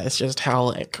anyway, yeah, it's just how,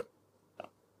 like,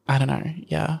 I don't know.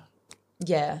 Yeah.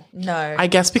 Yeah. No. I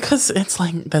guess because it's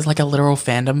like there's like a literal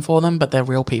fandom for them, but they're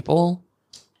real people,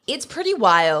 It's pretty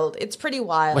wild. It's pretty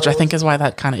wild. which I think is why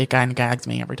that kind of gags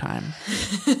me every time.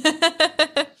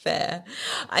 Fair.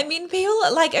 I mean, people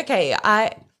like, okay,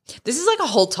 this is like a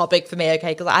whole topic for me, okay,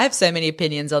 because I have so many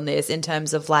opinions on this in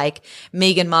terms of like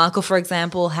Meghan Markle, for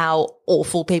example, how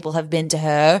awful people have been to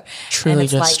her. Truly And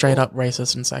it's just like, straight up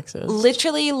racist and sexist.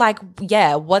 Literally, like,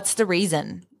 yeah, what's the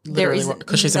reason? There is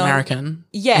Because she's no- American.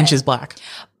 Yeah. And she's black.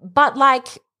 But like,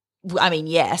 I mean,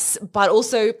 yes, but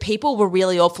also people were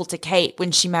really awful to Kate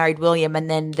when she married William, and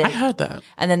then I heard that.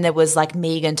 and then there was like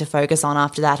Meghan to focus on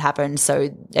after that happened. So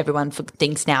everyone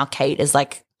thinks now Kate is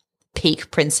like peak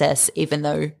princess, even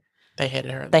though They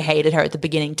hated her. they hated her at the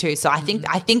beginning too. So I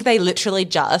think they literally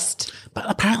just. But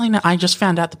apparently, I just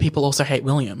found out that people also hate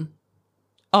William.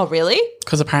 Oh really?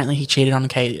 Because apparently he cheated on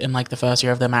Kate in like the first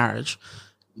year of their marriage.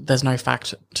 There's no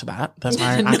fact to that. There's no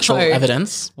actual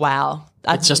evidence. Wow,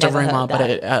 It's just a rumor,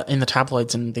 but in the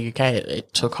tabloids in the UK,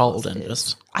 it took hold and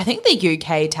just I think the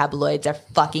UK tabloids are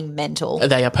fucking mental.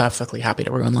 they are perfectly happy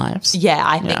to ruin lives. Yeah,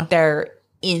 I think Yeah. they're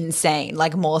insane,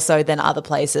 like more so than other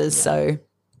places. So,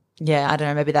 yeah, I don't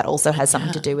know. Maybe that also has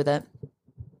something to do with it.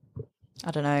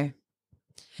 I don't know.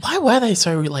 Why were they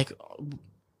so like?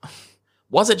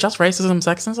 Was it just racism,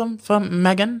 sexism for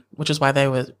Meghan, which is why they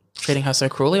were treating her so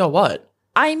cruelly, or what?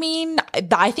 I mean,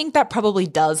 I think that probably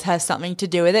does have something to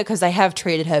do with it because they have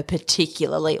treated her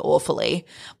particularly awfully.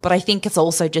 But I think it's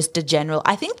also just a general.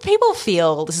 I think people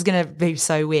feel this is going to be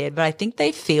so weird, but I think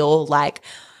they feel like.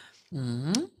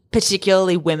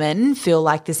 Particularly women feel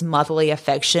like this motherly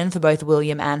affection for both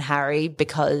William and Harry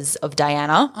because of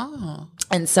Diana. Oh,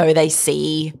 And so they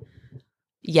see,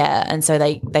 and so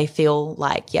they feel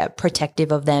like,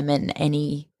 protective of them and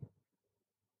any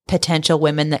potential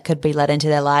women that could be let into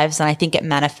their lives. And I think it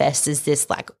manifests as this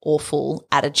like awful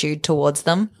attitude towards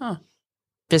them. Huh.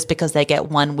 Just because they get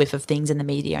one whiff of things in the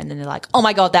media and then they're like, oh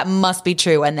my God, that must be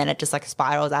true. And then it just like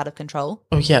spirals out of control.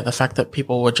 oh yeah. The fact that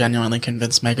people were genuinely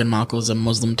convinced Meghan Markle is a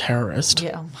Muslim terrorist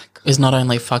Yeah. Oh my God. is not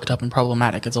only fucked up and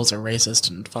problematic; it's also racist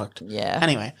and fucked. Yeah.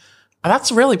 Anyway,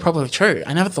 that's really probably true.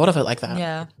 I never thought of it like that.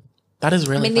 Yeah. That is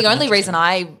really. I mean, the fucking only reason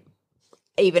interesting. I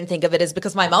even think of it is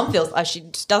because my mum feels she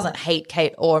doesn't hate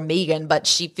Kate or Meghan, but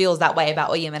she feels that way about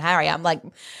William and Harry. I'm like,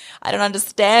 I don't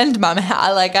understand, Mum.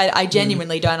 I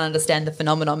genuinely don't understand the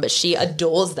phenomenon, but she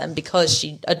adores them because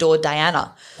she adored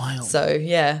Diana. Wild. So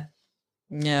yeah,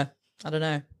 I don't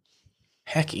know.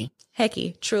 Hecky.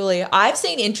 Truly. I've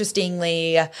seen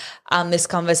interestingly this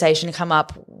conversation come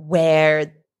up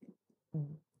where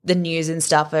the news and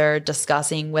stuff are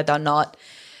discussing whether or not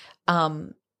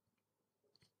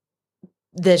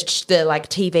the like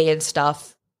TV and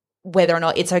stuff, whether or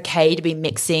not it's okay to be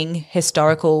mixing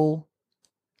historical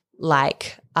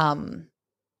like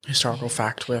Historical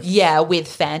fact with with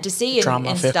fantasy and, Drama,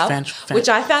 and fic- stuff, fan- which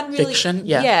I found really fiction,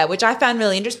 yeah. which I found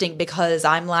really interesting because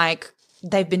I'm like,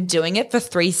 they've been doing it for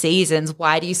 3 seasons.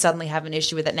 Why do you suddenly have an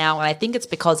issue with it now? And I think it's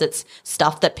because it's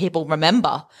stuff that people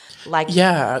remember. Like,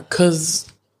 Yeah,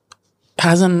 because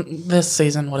hasn't this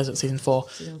season, what is it, season 4?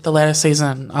 The latest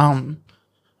season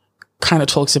kind of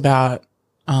talks about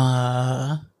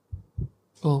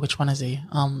which one is he?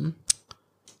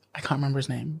 I can't remember his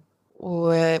name.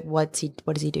 what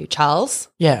does he do? Charles?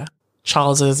 Yeah.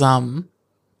 Charles's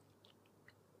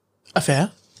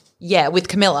affair, Yeah, with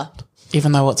Camilla.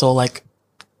 even though it's all like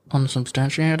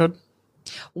unsubstantiated.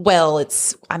 Well,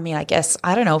 I guess,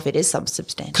 I don't know if it is some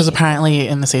substantial. Because apparently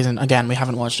in the season, again, we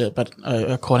haven't watched it, but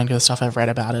according to the stuff I've read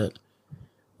about it,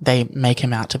 they make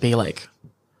him out to be like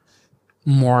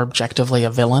more objectively a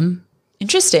villain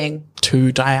Interesting.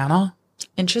 to Diana.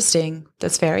 Interesting.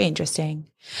 That's very interesting.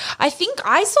 I think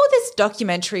I saw this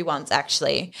documentary once,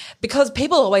 actually, because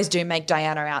people always do make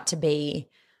Diana out to be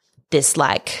this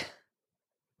like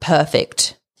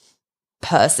perfect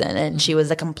person, and she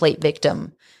was a complete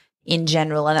victim in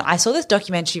general. And I saw this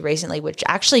documentary recently which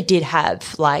actually did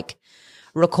have like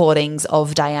recordings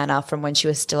of Diana from when she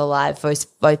was still alive,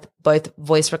 both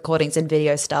voice recordings and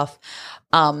video stuff.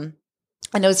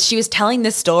 And she was telling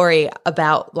this story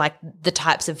about like the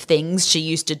types of things she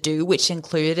used to do, which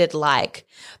included like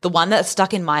the one that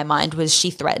stuck in my mind was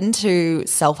she threatened to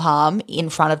self-harm in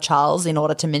front of Charles in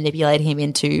order to manipulate him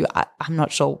into, I'm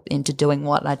not sure into doing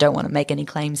what, and I don't want to make any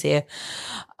claims here.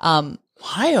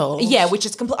 Wild. Yeah, which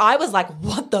is I was like,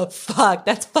 what the fuck?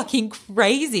 That's fucking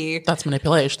crazy. That's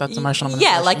manipulation. That's emotional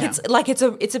manipulation. Yeah, like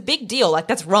it's a big deal. Like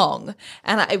that's wrong.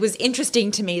 And it was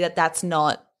interesting to me that that's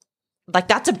not like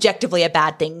that's objectively a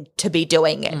bad thing to be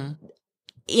doing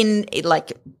in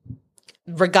like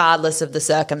regardless of the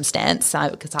circumstance,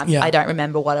 because I don't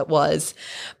remember what it was.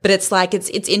 But it's like it's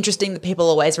interesting that people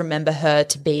always remember her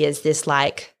to be as this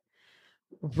like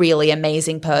really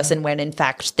amazing person when in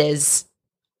fact there's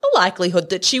a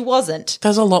likelihood that she wasn't.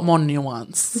 There's a lot more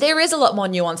nuance. There is a lot more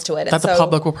nuance to it. That the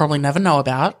public will probably never know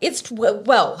about. It's,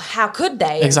 well, how could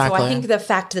they? Exactly. So I think the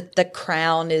fact that the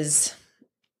Crown is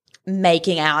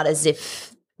making out as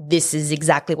if this is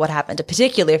exactly what happened,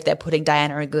 particularly if they're putting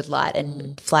Diana in a good light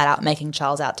and flat out making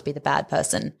Charles out to be the bad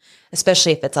person,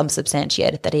 especially if it's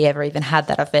unsubstantiated that he ever even had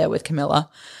that affair with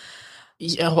Camilla.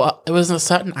 Yeah, well, it was a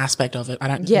certain aspect of it.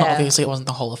 Obviously it wasn't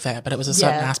the whole affair, but it was a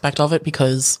certain aspect of it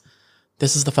because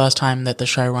this is the first time that the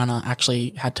showrunner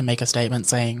actually had to make a statement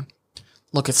saying,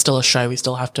 look, it's still a show. We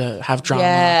still have to have drama.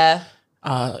 Yeah.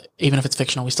 Even if it's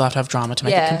fictional, we still have to have drama to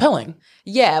make it compelling.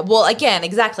 Yeah. Well, again,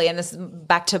 exactly. And this is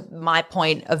back to my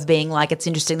point of being like, it's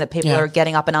interesting that people are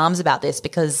getting up in arms about this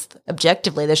because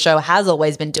objectively the show has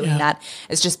always been doing that.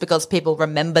 It's just because people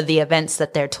remember the events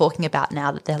that they're talking about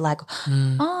now that they're like,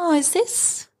 oh,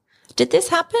 did this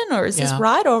happen or is this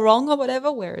right or wrong or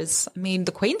whatever? Whereas, I mean,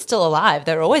 the Queen's still alive.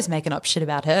 They're always making up shit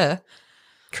about her.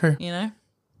 True. You know?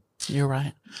 You're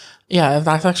right. Yeah,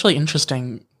 that's actually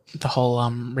interesting, the whole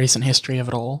recent history of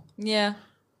it all. Yeah.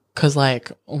 Because,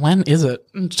 like, when is it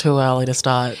too early to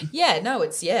start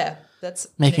that's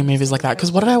making movies like that?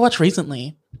 Because what did I watch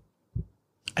recently?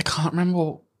 I can't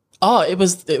remember. Oh, it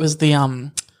was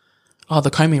the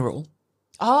Comey Rule.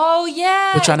 Oh,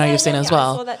 yeah. Which I know you've seen as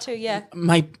well. I saw that too, yeah.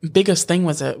 My biggest thing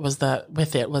was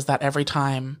that every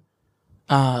time,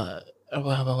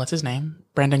 what's his name?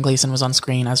 Brendan Gleeson was on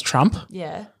screen as Trump.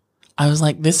 Yeah. I was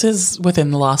like, this is within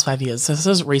the last 5 years. This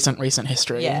is recent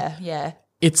history. Yeah, yeah.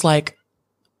 It's like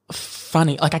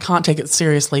funny. Like I can't take it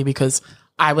seriously because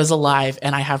I was alive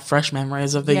and I have fresh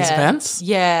memories of these events.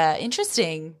 Yeah,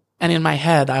 interesting. And in my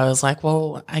head, I was like,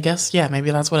 well, I guess, maybe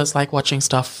that's what it's like watching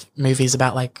movies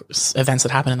about like events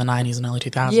that happened in the 90s and early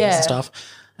 2000s and stuff.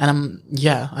 And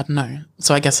I don't know.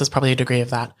 So I guess there's probably a degree of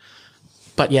that.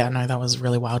 But yeah, no, that was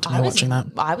really wild to me watching that.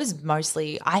 I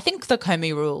think the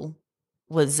Comey Rule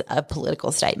was a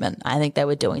political statement. I think they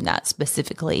were doing that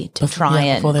specifically to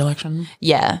before the election.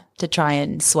 Yeah, to try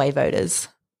and sway voters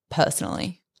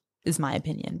personally, is my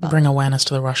opinion. But bring awareness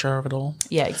to the Russia of it all.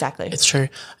 Yeah, exactly. It's true.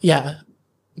 Yeah.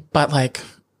 But like,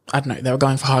 I don't know, they were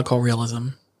going for hardcore realism.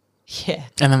 Yeah.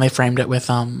 And then they framed it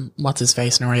with what's his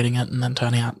face narrating it and then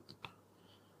turning out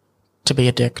to be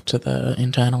a dick to the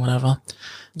intern or whatever.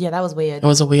 Yeah, that was weird. It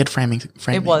was a weird framing.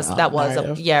 It was. It was.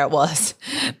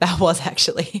 That was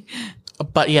actually.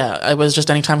 But yeah, it was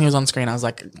just anytime he was on screen, I was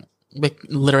like, we're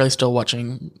literally still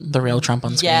watching the real Trump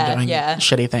on screen doing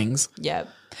shitty things. Yeah.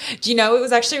 Do you know, it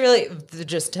was actually really,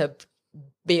 just to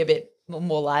be a bit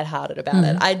more lighthearted about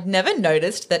it, I'd never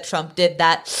noticed that Trump did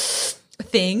that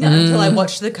thing until I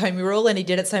watched the Comey Rule and he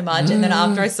did it so much. And then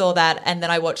after I saw that and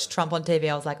then I watched Trump on TV,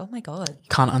 I was like, oh my God.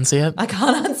 Can't unsee it. I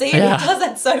can't unsee it. Yeah. He does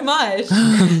that so much.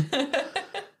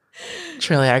 It's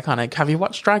really iconic. Have you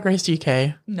watched Drag Race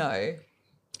UK? No.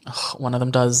 Oh, one of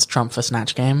them does Trump for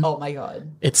Snatch Game. Oh my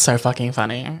God. It's so fucking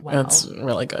funny. Wow. It's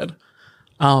really good.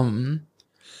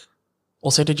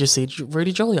 Also, did you see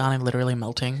Rudy Giuliani literally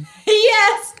melting?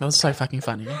 Yes. That was so fucking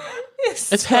funny.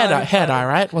 It's so hair dye,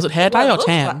 right? Was it hair dye or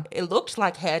tan? It looked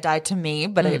like hair dye to me,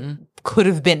 but it could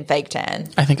have been fake tan.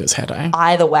 I think it was hair dye.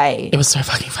 Either way. It was so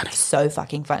fucking funny. So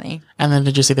fucking funny. And then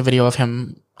did you see the video of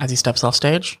him as he steps off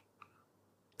stage?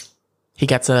 he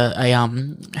gets a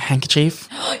handkerchief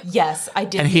Yes, I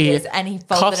did and hear he this, and he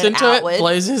coughs folded it into outwards. it,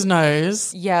 blows his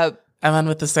nose, Yep. and then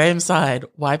with the same side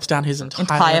wipes down his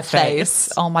Entire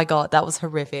face. Oh my God, that was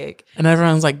horrific. And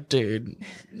everyone's like, dude,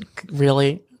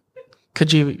 really?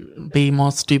 Could you be more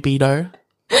stupido?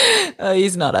 Oh,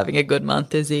 he's not having a good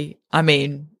month, is he? I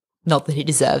mean, not that he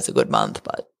deserves a good month,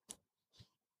 but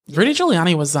Rudy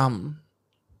Giuliani was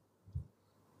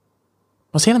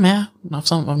he the mayor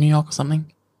of New York or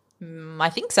something? I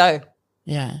think so.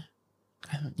 Yeah.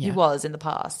 He was in the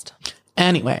past.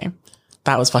 Anyway,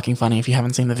 that was fucking funny if you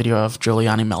haven't seen the video of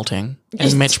Giuliani melting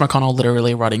and Mitch McConnell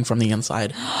literally rotting from the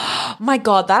inside. Oh my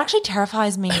God, that actually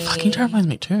terrifies me. It fucking terrifies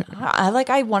me too.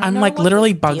 I want to I'm know like what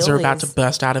literally the bugs deal are about is. to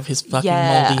burst out of his fucking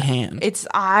moldy hand.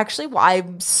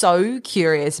 I'm so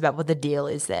curious about what the deal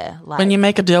is there. Like, When you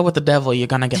make a deal with the devil, you're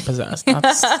gonna get possessed.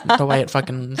 That's the way it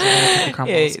fucking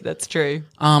crumbles. yeah, that's true.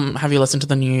 Have you listened to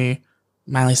the new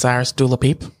Miley Cyrus Dua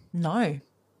Peep? No.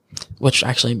 Which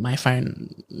actually my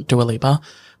phone Dua Lipa,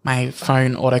 my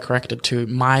phone autocorrected to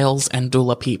Miles and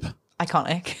Dula Peep.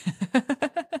 Iconic.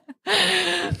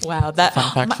 Wow. That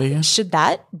Fun fact for you. Should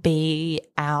that be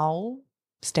our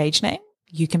stage name?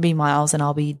 You can be Miles and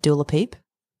I'll be Dula Peep.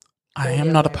 I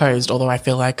am not opposed, although I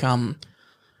feel like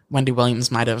Wendy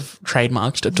Williams might have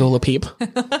trademarked Dula Peep.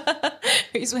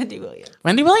 Who's Wendy Williams?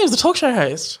 Wendy Williams, the talk show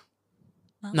host.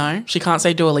 No, she can't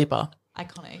say Dua Lipa.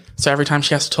 Iconic. So every time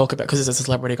she has to talk about, because it's a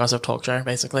celebrity gossip talk show,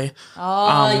 basically.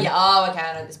 Oh, yeah. Oh, okay.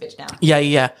 I know this bitch now.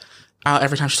 Yeah.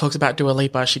 Every time she talks about Dua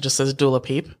Lipa, she just says Dula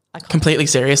Peep. Iconic. Completely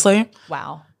seriously.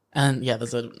 Wow. And yeah,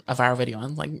 there's a viral video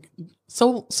on like,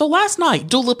 so last night,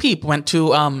 Dula Peep went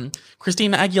to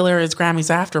Christina Aguilera's Grammys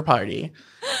after party.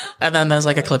 And then there's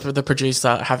like a clip of the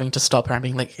producer having to stop her and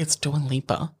being like, it's Dua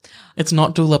Lipa. It's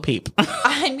not Dula Peep.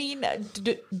 I mean,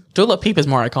 Dula Peep is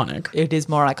more iconic. it is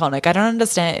more iconic. I don't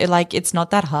understand. Like, it's not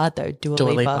that hard though. Dua Dua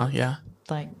Lipa. Lipa, yeah.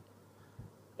 Like,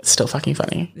 It's still fucking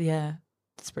funny. yeah.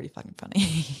 It's pretty fucking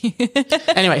funny.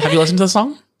 Anyway, have you listened to the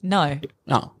song? No.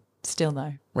 Oh, Still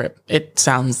no. rip. It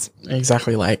sounds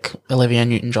exactly like Olivia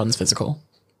Newton-John's Physical.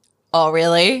 Oh,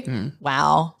 really?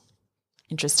 Wow.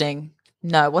 Interesting.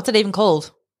 No. What's it even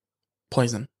called?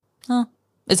 Poison. Oh.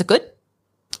 Is it good?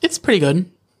 It's pretty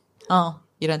good. Oh,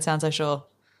 you don't sound so sure.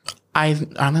 I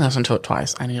only listened to it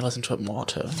twice. I need to listen to it more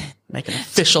to make an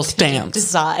official stance.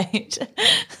 Decide.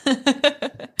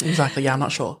 Exactly. Yeah, I'm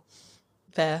not sure.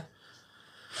 Fair.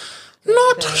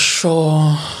 Not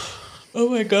sure. Oh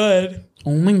my God.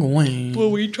 Oh my god. Were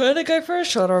we trying to go for a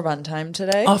shorter runtime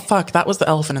today? Oh fuck, that was the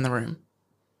elephant in the room.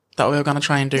 That we were going to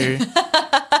try and do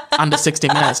under 60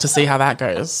 minutes to see how that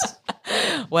goes.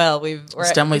 Well, we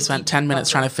spent 10 minutes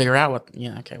trying to figure out what...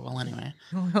 Yeah, okay, well, anyway.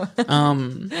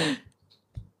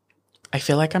 I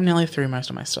feel like I'm nearly through most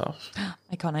of my stuff.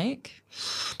 Iconic.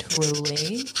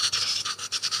 Truly.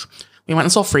 We went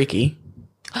and saw Freaky.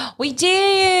 We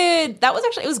did. That was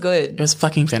actually, it was good. It was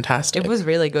fucking fantastic. It was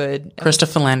really good.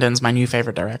 Christopher Landon's my new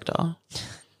favorite director.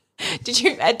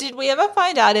 Did we ever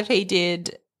find out if he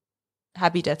did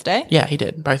Happy Death Day? Yeah, he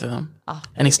did, both of them. Oh.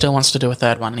 And he still wants to do a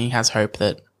third one, and he has hope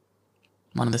that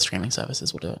one of the streaming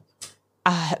services will do it.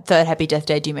 Third Happy Death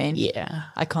Day, do you mean? Yeah.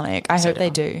 Iconic. I hope they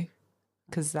do,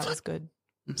 because that was good.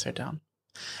 I'm so down.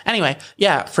 Anyway,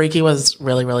 yeah, Freaky was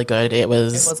really, really good. It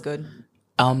was good.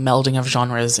 Melding of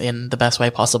genres in the best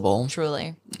way possible.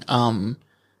 Truly.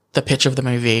 The pitch of the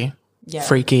movie, Yeah.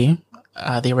 Freaky,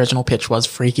 the original pitch was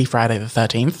Freaky Friday the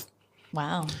 13th,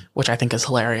 Wow. which I think is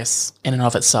hilarious in and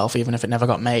of itself, even if it never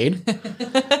got made.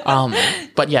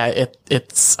 But yeah,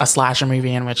 it's a slasher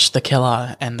movie in which the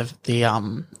killer and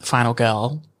the final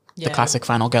girl, the Yeah. classic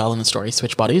final girl in the story,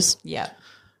 switch bodies. Yeah.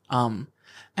 And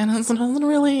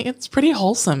it's pretty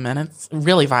wholesome and it's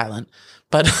really violent,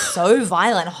 but So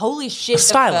violent. Holy shit.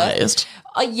 stylized.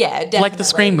 Yeah, definitely. Like the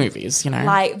Scream movies, you know,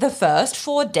 Like the first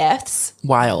 4 deaths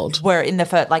wild. were in the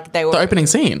first, like they were. The opening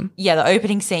scene. Yeah, the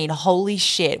opening scene. Holy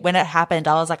shit. When it happened,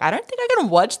 I was like, I don't think I'm going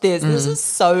to watch this. This is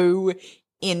so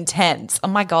intense. Oh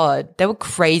my God. They were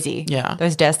crazy. Yeah.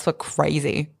 Those deaths were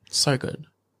crazy. So good.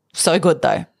 So good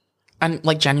though. And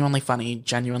like genuinely funny,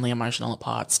 genuinely emotional at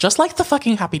parts. Just like the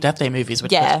fucking Happy Death Day movies,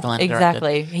 which Yeah, Christopher Landon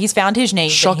exactly. He's found his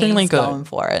niche. Shockingly and he's good. going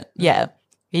for it. Yeah.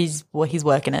 He's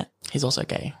working it. He's also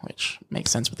gay, which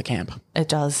makes sense with the camp. It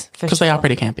does. Because they are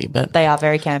pretty campy, but They are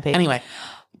very campy. anyway.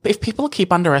 If people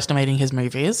keep underestimating his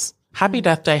movies, Happy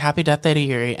Death Day to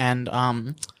You,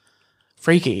 and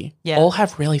Freaky Yeah. all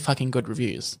have really fucking good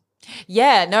reviews.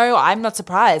 Yeah, no, I'm not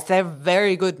surprised. They're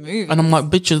very good movies. And I'm like,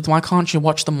 bitches, why can't you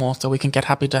watch them all so we can get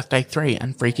Happy Death Day 3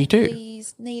 and Freaky 2?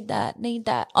 Please, need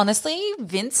that. Honestly,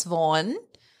 Vince Vaughn,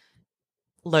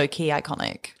 low-key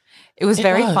iconic. It was It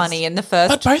very was. funny. In the first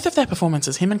But both of their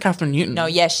performances, him and Catherine Newton. No,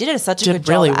 yeah, she did such a Did good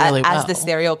really, job really as the well.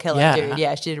 serial killer Yeah. dude.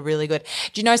 Yeah, she did really good.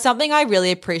 Do you know something I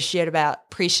really appreciated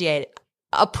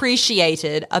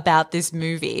about this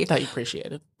movie? that you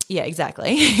appreciated. Yeah,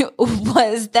 exactly.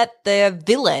 Was that the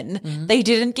villain, they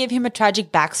didn't give him a tragic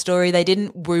backstory. They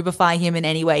didn't rubify him in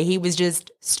any way. He was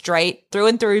just straight through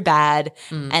and through bad,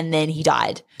 and then he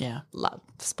died. Yeah. Love,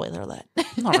 spoiler alert.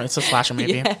 No, it's a slasher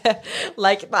movie. Yeah.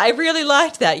 Like, I really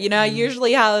liked that. You know,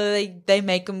 usually how they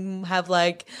make them have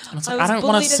like, It's I like, I was don't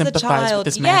want bullied to as a sympathize with child.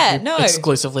 this Yeah, man who no.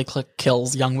 exclusively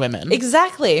kills young women.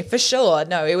 Exactly, for sure.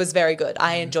 No, it was very good.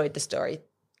 I enjoyed the story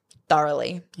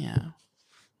thoroughly. Yeah.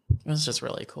 It was just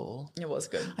really cool. It was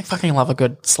good. I fucking love a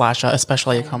good slasher,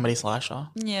 especially a comedy slasher.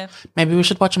 Yeah. Maybe we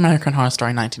should watch American Horror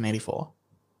Story 1984.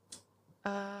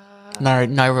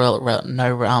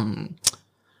 No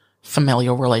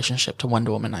familial relationship to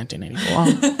Wonder Woman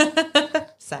 1984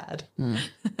 Sad.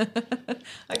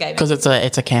 Okay, because it's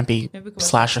a campy Maybe we can watch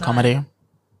slasher it comedy.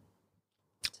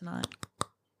 tonight.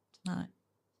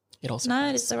 It also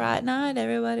Tonight is the right night.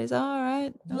 Everybody's all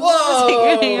right.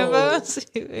 Whoa!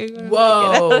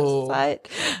 Whoa! I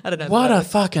don't know. What a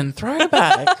fucking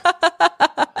throwback!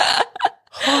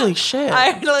 Holy shit!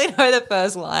 I only know the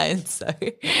first line. So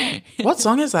What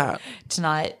song is that?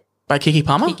 tonight, By Kiki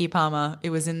Palmer? Kiki Palmer.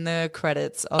 It was in the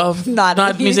credits Of Night Night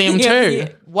at the Museum 2.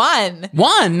 One.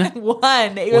 One.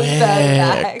 It was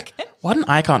throwback. What an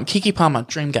icon. Kiki Palmer,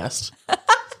 dream guest.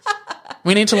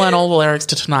 We need to learn all the lyrics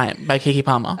to Tonight by Kiki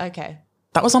Palmer. Okay.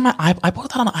 That was on my... I bought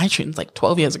that on iTunes like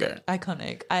 12 years ago.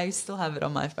 Iconic. I still have it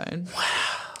on my phone.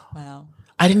 Wow.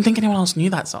 I didn't think anyone else knew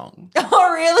that song.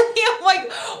 Oh, really? I'm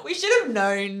like, we should have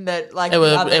known that, like, It would-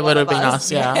 the other it one would have of been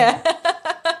us, yeah.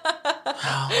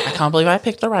 Wow, I can't believe I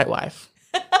picked the right wife.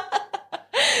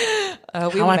 We How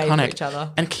were made for iconic. each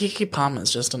other. And Kiki Palmer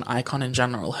is just an icon in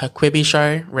general. Her Quibi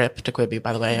show, rip to Quibi,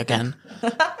 by the way, again.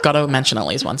 Gotta mention at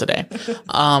least once a day.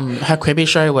 Her Quibi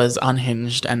show was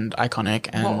unhinged and iconic.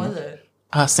 And What was it?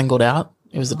 Singled Out.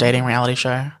 It was a dating reality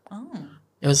show. Oh.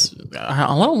 It was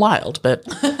a little wild, but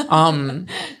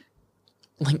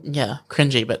like, yeah,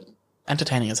 cringy, but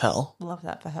entertaining as hell. Love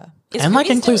that for her. And like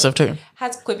inclusive too.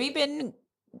 Has Quibi been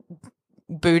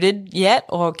booted yet,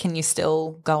 or can you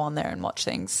still go on there and watch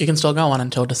things? You can still go on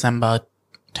until December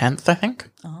 10th, I think.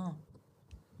 Oh,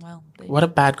 well. What a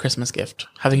bad Christmas gift.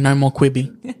 Having no more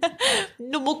Quibi.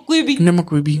 No more Quibi. No more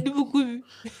Quibi. No more Quibi.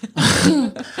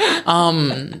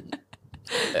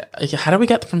 How do we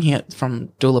get from here, from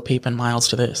Dula Peep and Miles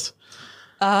to this?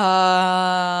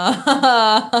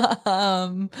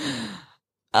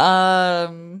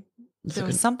 There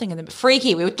was something in the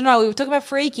Freaky. We were talking about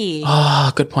Freaky.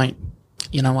 Oh, good point.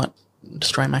 You know what?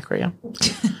 Destroy my career.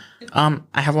 I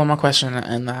have one more question,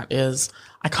 and that is,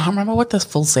 I can't remember what this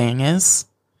full saying is.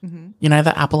 Mm-hmm. You know,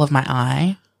 the apple of my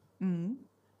eye?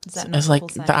 Is that not It's a like full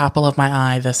saying? the apple of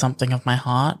my eye, there's something of my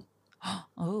heart.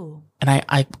 Oh. And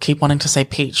I keep wanting to say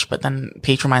peach, but then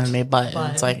peach reminds me of butt.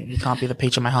 And it's like, you can't be the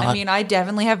peach of my heart. I mean, I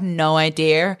definitely have no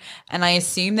idea, and I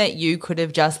assume that you could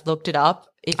have just looked it up.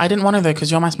 If I didn't want to though, because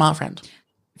you're my smart friend.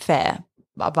 fair,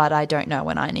 but I don't know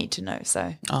when I need to know.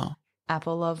 So, Oh.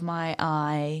 apple of my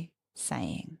eye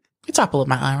saying. It's apple of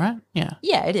my eye, right? Yeah.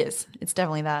 Yeah, it is. It's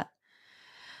definitely that.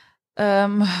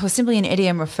 Was simply an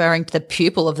idiom referring to the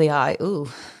pupil of the eye. Ooh,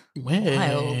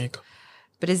 Wig.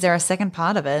 but is there a second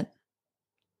part of it?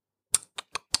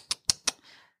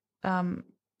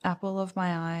 Apple of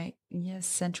my eye. Yes,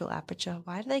 central aperture.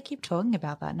 Why do they keep talking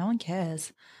about that? No one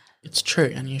cares. It's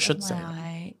true, and you should My say it.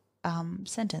 eye.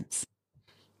 Sentence.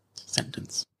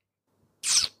 Sentence.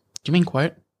 Do you mean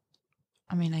quote?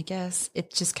 I mean, I guess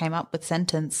it just came up with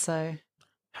sentence, so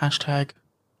Hashtag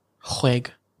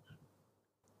wig.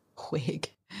 wig.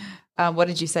 What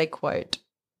did you say? Quote.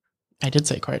 I did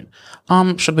say quote.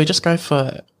 Should we just go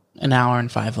for an hour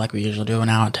and 5 like we usually do, an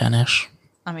hour 10-ish?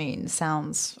 I mean,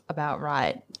 sounds about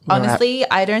right. We're at- Honestly,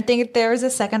 I don't think there is a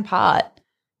second part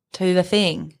to the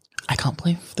thing. I can't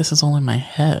believe this is all in my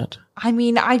head. I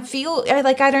mean, I feel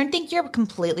like I don't think you're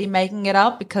completely making it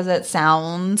up because it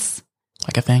sounds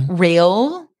Like a thing.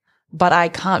 real, but I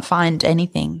can't find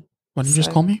anything. What did you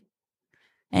just call me?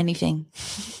 Anything.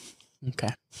 Okay.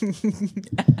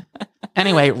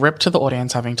 Anyway, rip to the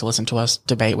audience having to listen to us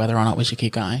debate whether or not we should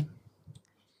keep going.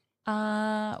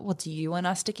 Well, do you want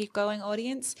us to keep going,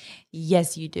 audience?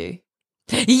 Yes, you do.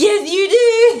 Yes, you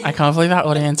do. I can't believe our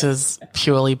audience is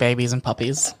purely babies and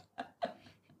puppies.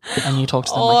 and you talk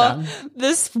to them like that?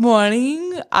 This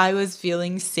morning I was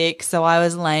feeling sick, so I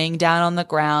was laying down on the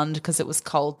ground because it was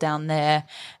cold down there,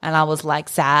 and I was like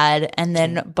sad. And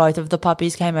then both of the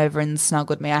puppies came over and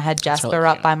snuggled me. I had Jasper really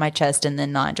up cute. by my chest, and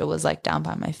then Nigel was like down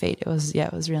by my feet. It was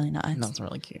really nice. That's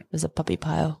really cute. It was a puppy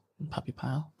pile. Puppy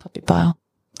pile. Puppy pile.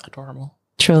 Adorable.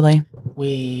 Truly.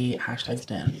 We hashtag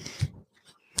Dan.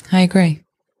 I agree.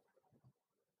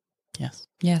 Yes.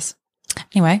 Yes.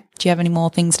 Anyway, do you have any more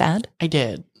things to add? I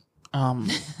did.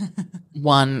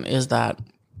 One is that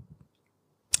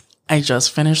I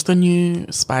just finished the new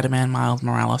Spider-Man Miles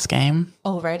Morales game.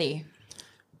 Already.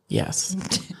 Yes.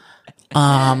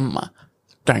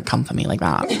 Don't come for me like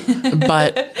that.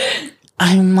 But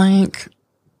I'm like,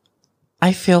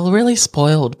 I feel really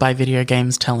spoiled by video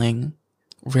games telling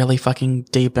really fucking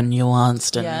deep and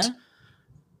nuanced and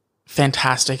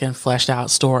fantastic and fleshed out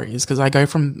stories. Because I go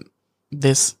from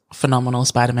this phenomenal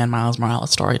Spider-Man Miles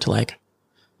Morales story to like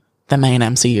the main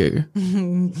MCU.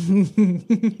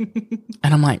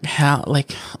 And I'm like, how,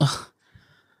 like,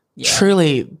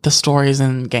 truly the stories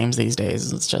in games these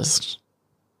days is just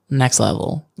next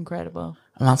level. Incredible.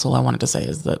 And that's all I wanted to say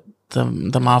is that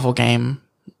the Marvel game,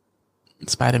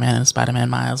 Spider-Man and Spider-Man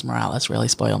Miles Morales really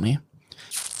spoil me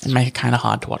and make it kind of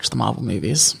hard to watch the Marvel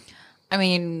movies. I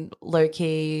mean,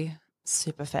 low-key,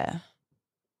 super fair.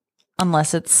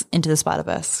 Unless it's Into the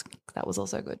Spider-Verse. That was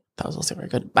also good. That was also very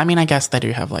good. I mean, I guess they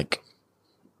do have like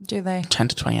Do they? 10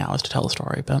 to 20 hours to tell a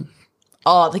story, but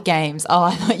Oh, the games. Oh,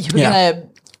 I thought you were Yeah. going to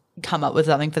come up with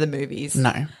something for the movies.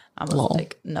 no. I was Lol.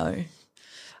 like, no.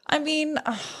 I mean,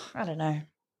 I don't know.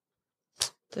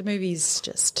 The movies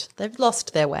just, they've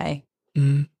lost their way.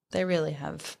 Mm. They really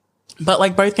have. But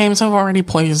like both games have already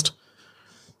posed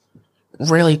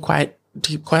really quite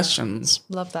deep questions.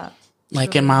 Love that.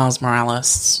 Like in Miles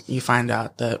Morales, you find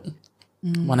out that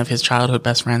one of his childhood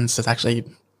best friends is actually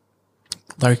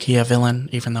low-key a villain,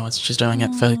 even though she's doing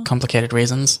it for complicated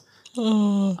reasons.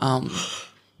 And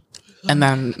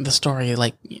then the story,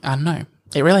 like, I don't know,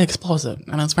 it really explores it,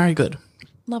 and it's very good.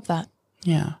 Love that.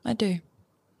 Yeah. I do.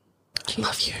 I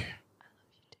love you.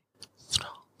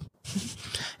 Stop.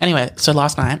 Anyway, so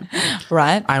last night,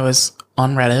 Right. I was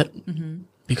on Reddit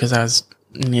because I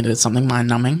needed something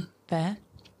mind-numbing. Fair.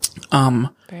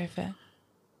 Very fair.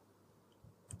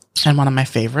 And one of my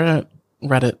favorite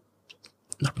Reddit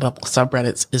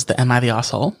subreddits is the Am I the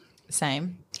Arsehole?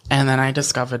 Same. And then I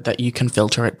discovered that you can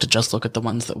filter it to just look at the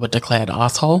ones that were declared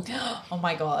arsehole. Oh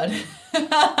my God.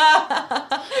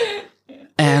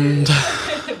 And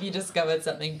Have you discovered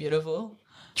something beautiful?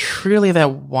 truly they're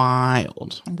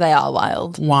wild. They are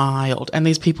wild. Wild. And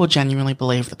these people genuinely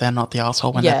believe that they're not the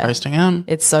arsehole when they're posting them.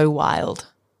 It's so wild.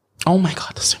 Oh my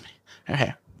God, there's so many.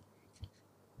 Okay.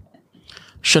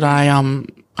 Should I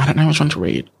don't know which one to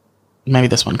read. Maybe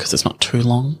this one because it's not too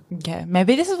long. Okay.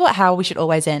 Maybe this is how we should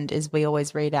always end is we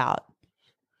always read out.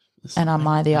 And am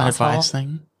I the An arsehole? advice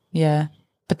thing. Yeah.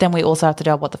 But then we also have to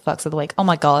do what the fucks of the week. Oh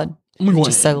my God. It's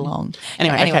just so long.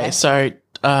 Anyway, okay, so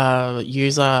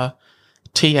user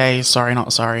TA sorry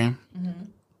not sorry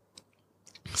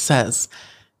says,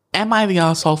 am I the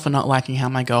arsehole for not liking how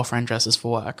my girlfriend dresses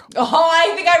for work? Oh,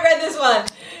 I think I read this one.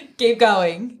 Keep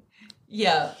going.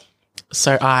 Yeah.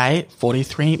 So I,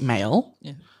 43 male,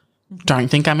 don't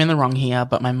think I'm in the wrong here,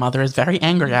 but my mother is very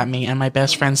angry at me and my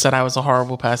best friend said I was a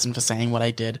horrible person for saying what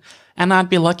I did. And I'd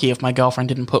be lucky if my girlfriend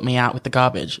didn't put me out with the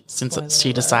garbage since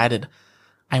she decided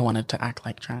I wanted to act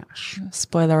like trash.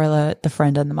 Spoiler alert, the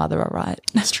friend and the mother are right.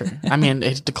 That's true. I mean,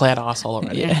 it's declared arsehole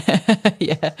already.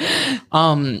 Yeah.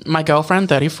 My girlfriend,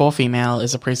 34 female,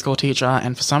 is a preschool teacher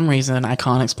and for some reason I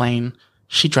can't explain,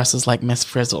 she dresses like Miss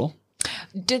Frizzle.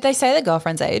 Did they say the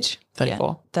girlfriend's age? 34.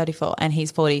 Yeah, 34. And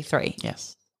he's 43.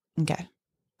 Yes. Okay.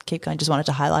 Keep going. Just wanted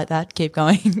to highlight that. Keep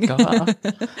going. Go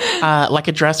like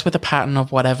a dress with a pattern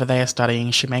of whatever they are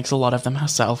studying. She makes a lot of them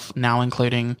herself, now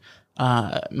including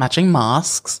matching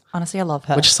masks, Honestly, I love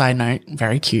her. which, side note,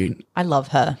 very cute. I love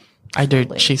her. I do.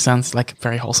 She sounds like a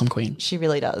very wholesome queen. She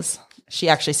really does. She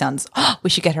actually sounds, we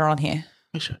should get her on here.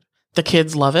 We should. The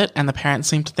kids love it and the parents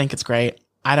seem to think it's great.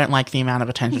 I don't like the amount of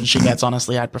attention she gets,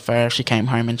 honestly. I'd prefer if she came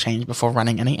home and changed before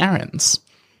running any errands.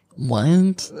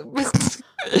 What?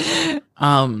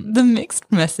 The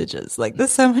mixed messages. Like,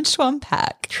 there's so much to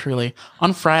unpack. Truly.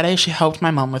 On Friday, she helped my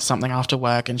mum with something after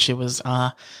work and she was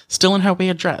still in her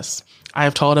weird dress. I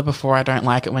have told her before I don't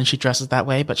like it when she dresses that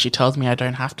way, but she tells me I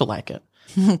don't have to like it.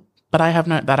 But I have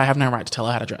no right to tell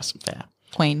her how to dress. Fair.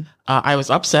 Queen. I was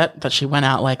upset that she went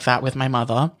out like that with my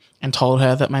mother and told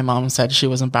her that my mum said she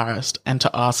was embarrassed and to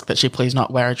ask that she please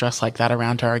not wear a dress like that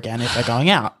around her again if they're going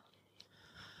out.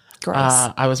 Gross.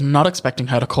 I was not expecting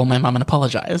her to call my mum and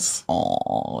apologize.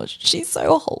 Oh, she's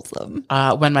so wholesome.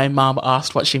 When my mum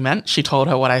asked what she meant, she told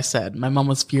her what I said. My mum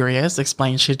was furious,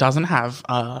 explained she doesn't have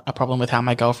a problem with how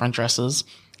my girlfriend dresses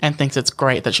and thinks it's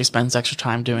great that she spends extra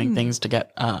time doing things to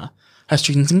get her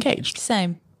students engaged.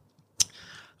 Same.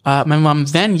 My mum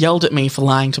then yelled at me for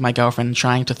lying to my girlfriend and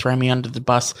trying to throw me under the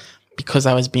bus because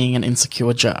I was being an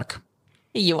insecure jerk.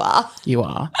 You are. You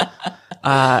are.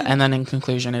 And then in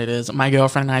conclusion, it is, my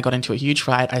girlfriend and I got into a huge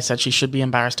fight. I said she should be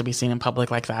embarrassed to be seen in public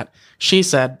like that. She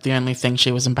said the only thing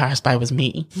she was embarrassed by was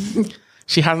me.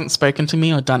 She hasn't spoken to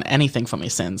me or done anything for me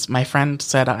since. My friend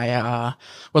said I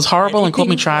was horrible and called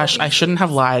me trash. I shouldn't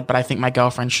have lied, but I think my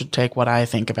girlfriend should take what I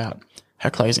think about her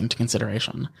clothes into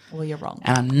consideration. Well, you're wrong.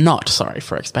 And I'm not sorry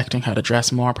for expecting her to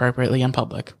dress more appropriately in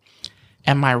public.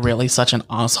 Am I really such an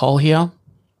asshole here?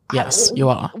 Yes, you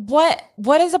are. What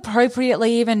does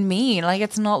appropriately even mean? Like,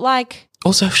 it's not like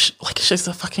Also, she's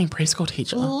a fucking preschool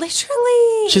teacher.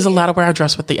 literally. She's allowed to wear a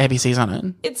dress with the ABCs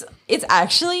on it. It's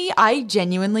actually, I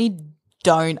genuinely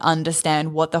don't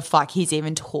understand what the fuck he's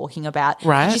even talking about.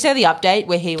 Right. Did you say the update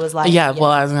where he was like, Yeah,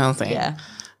 well, I was going to say, yeah.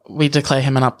 we declare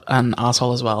him an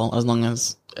asshole as well, as long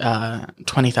as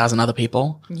 20,000 other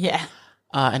people. Yeah.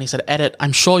 And he said, edit,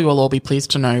 I'm sure you will all be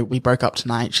pleased to know we broke up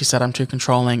tonight. She said I'm too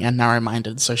controlling and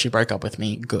narrow-minded, so she broke up with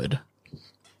me. Good.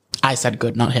 I said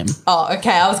good, not him. Oh,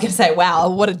 okay. I was going to say, wow,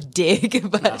 what a dig.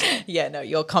 But yeah, no,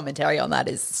 your commentary on that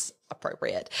is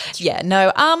appropriate. Yeah,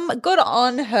 no, good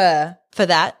on her for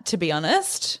that, to be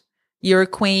honest. You're a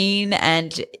queen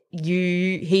and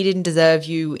he didn't deserve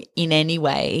you in any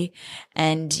way.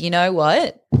 And you know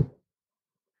what?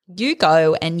 You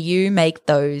go and you make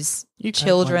those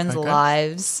children's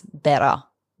lives better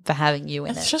for having you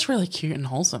in it. It's just really cute and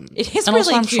wholesome. It is and really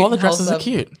also, I'm cute sure the and dresses are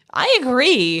wholesome. cute. I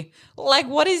agree. Like,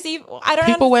 what is I don't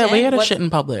People wear understand weird what- shit in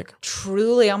public.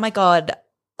 Truly, oh my God.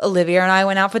 Olivia and I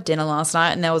went out for dinner last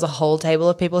night and there was a whole table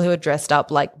of people who were dressed up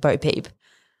like Bo Peep.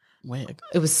 Weird.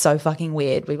 It was so fucking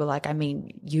weird. We were like, I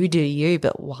mean, you do you,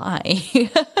 but why?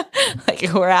 Like,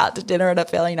 we're out to dinner at a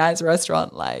fairly nice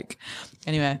restaurant. Like,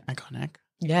 anyway. Iconic.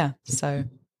 Yeah. So,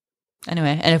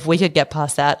 anyway. And if we could get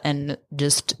past that and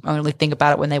just only think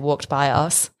about it when they walked by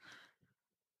us,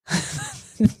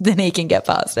 then he can get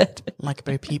past it. Like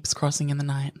Bo Peeps crossing in the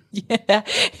night. Yeah.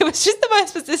 It's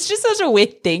just such a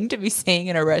weird thing to be seeing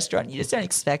in a restaurant. You just don't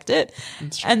expect it.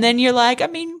 And then you're like, I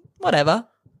mean, whatever.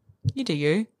 You do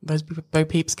you. Those Bo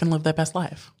Peeps can live their best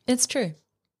life. It's true.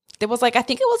 There was I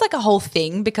think it was like a whole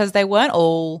thing because they weren't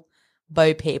all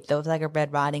Bo Peep. There was like a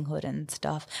Red Riding Hood and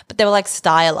stuff, but they were like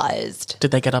stylized.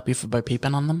 Did they get up you for Bo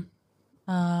Peeping on them?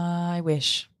 I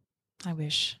wish.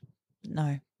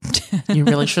 No. You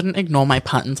really shouldn't ignore my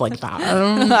puns like that.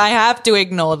 I have to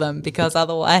ignore them because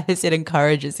otherwise it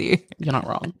encourages you. You're not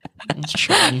wrong.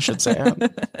 You should say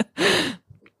it.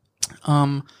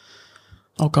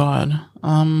 Oh God.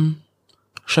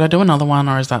 Should I do another one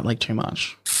or is that like too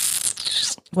much?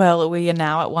 Well, we are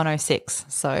now at 106,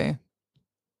 so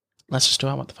Let's just do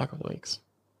our what the fuck of the weeks.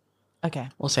 okay.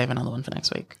 We'll save another one for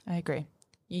next week. I agree.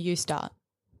 You start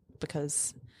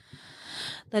because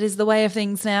that is the way of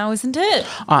things now, isn't it?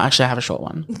 Oh, actually, I have a short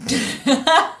one.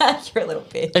 You're a little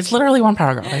bitch. It's literally one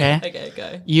paragraph, okay? Okay,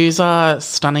 go. User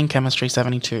Stunning Chemistry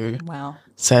 72 Wow.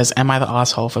 says, am I the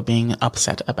asshole for being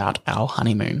upset about our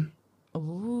honeymoon?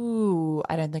 Ooh,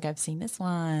 I don't think I've seen this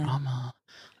one.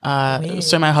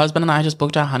 So my husband and I just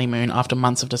booked our honeymoon after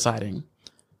months of deciding.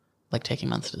 Like taking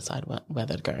months to decide where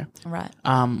they'd go. Right.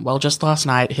 Well, just last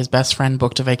night, his best friend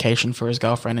booked a vacation for his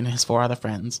girlfriend and his 4 other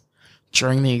friends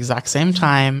during the exact same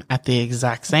time at the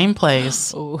exact same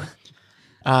place Ooh.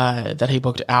 that he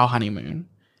booked our honeymoon.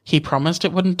 He promised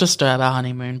it wouldn't disturb our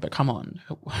honeymoon, but come on,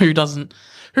 who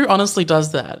honestly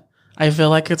does that? I feel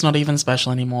like it's not even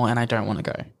special anymore and I don't want to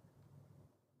go.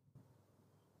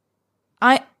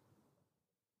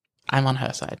 I'm on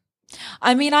her side.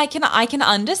 I mean, I can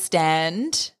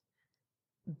understand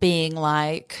being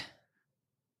like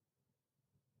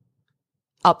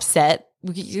upset.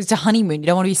 It's a honeymoon. You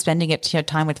don't want to be spending it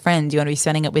time with friends. You want to be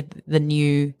spending it with the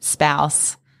new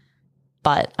spouse.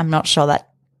 But I'm not sure that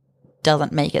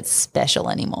doesn't make it special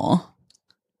anymore.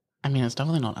 I mean, it's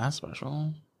definitely not as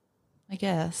special. I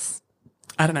guess.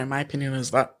 I don't know. My opinion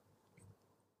is that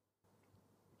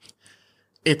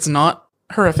it's not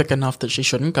horrific enough that she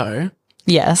shouldn't go.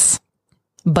 Yes.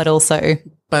 But also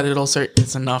it also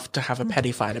is enough to have a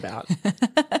petty fight about.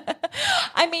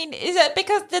 I mean, is it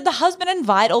because did the husband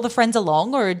invite all the friends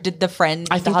along or did the friend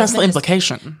I think that's the husband just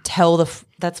implication. tell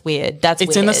that's weird. It's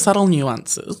It's in the subtle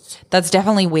nuances. That's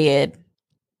definitely weird.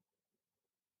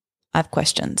 I have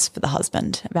questions for the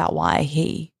husband about why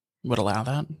he Would allow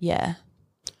that. yeah.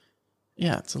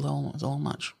 Yeah, it's a little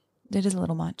much. It is a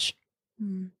little much.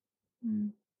 I'm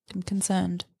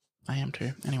concerned. I am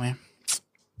too. Anyway,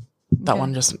 that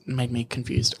one just made me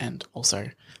confused and also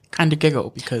kind of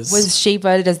giggle because... Was she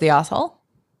voted as the asshole?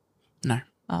 No.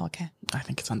 Oh, okay. I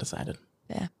think it's undecided.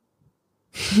 Fair.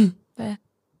 Fair.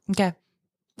 Okay.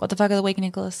 What the fuck of the week,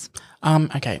 Nicholas?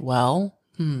 Okay, well,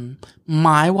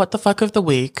 my what the fuck of the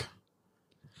week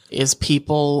is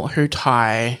people who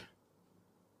tie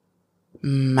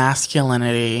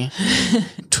masculinity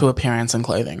to appearance and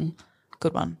clothing.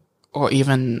 Good one. Or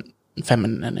even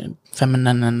femininity.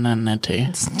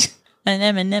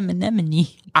 Anemone.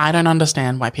 I don't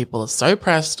understand why people are so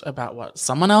pressed about what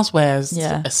someone else wears,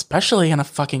 especially in a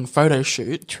fucking photo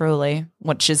shoot. Truly.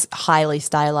 Which is highly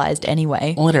stylized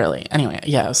anyway. Literally. Anyway,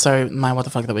 yeah, so my what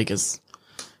the fuck of the week is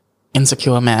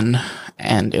insecure men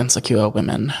and insecure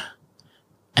women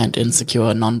and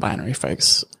insecure non-binary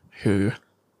folks who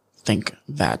think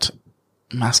that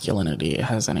masculinity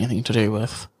has anything to do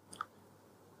with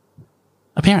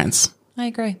appearance I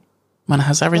agree. when it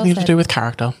has everything to said. do with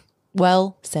character.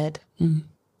 Well said.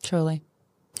 Truly.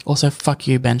 Also, fuck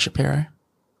you, Ben Shapiro.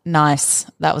 Nice.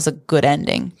 That was a good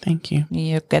ending. Thank you.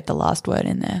 You get the last word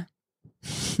in there.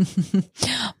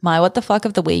 My what the fuck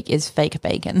of the week is fake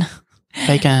bacon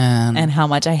Bacon. and how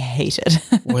much I hate it.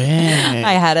 Wait.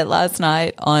 I had it last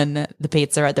night on the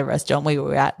pizza at the restaurant we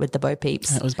were at with the Bo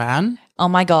Peeps. It was bad? Oh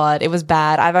my God, it was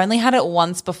bad. I've only had it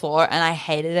once before and I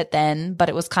hated it then, but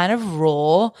it was kind of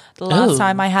raw the last Ooh.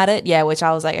 time I had it. Yeah, which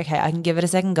I was like, okay, I can give it a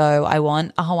second go. I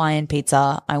want a Hawaiian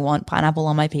pizza. I want pineapple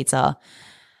on my pizza.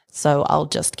 So I'll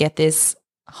just get this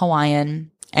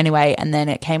Hawaiian. Anyway, and then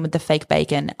it came with the fake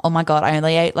bacon. Oh my God, I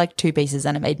only ate like 2 pieces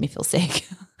and it made me feel sick.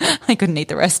 I couldn't eat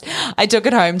the rest. I took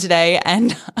it home today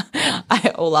and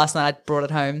last night I brought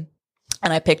it home.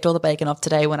 And I picked all the bacon off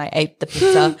today when I ate the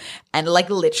pizza. And like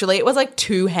literally it was like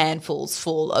 2 handfuls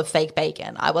full of fake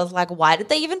bacon. I was like, why did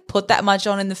they even put that much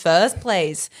on in the first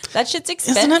place? That shit's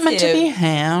expensive. Isn't it meant to be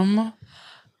ham?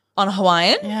 On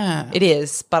Hawaiian? Yeah. It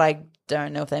is, but I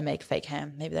don't know if they make fake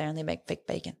ham. Maybe they only make fake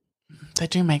bacon. They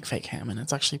do make fake ham and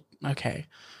it's actually okay.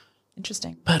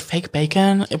 Interesting. But fake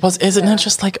bacon, isn't it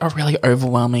just like a really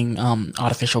overwhelming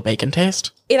artificial bacon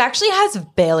taste? It actually has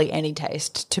barely any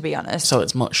taste, to be honest. So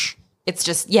it's mush. It's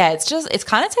just, it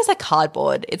kind of tastes like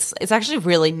cardboard. It's actually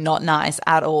really not nice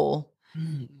at all.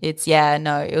 It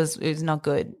was not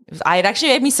good. It actually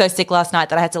made me so sick last night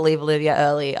that I had to leave Olivia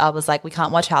early. I was like, we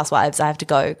can't watch Housewives. I have to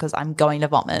go because I'm going to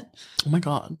vomit. Oh my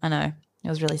God. I know. It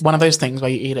was really sad. One of those things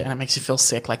where you eat it and it makes you feel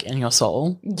sick, like in your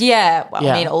soul. Yeah. Well,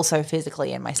 Yeah. I mean, also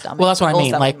physically in my stomach. Well, that's what I mean.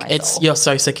 Also in Like my it's soul. you're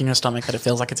so sick in your stomach that it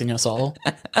feels like it's in your soul.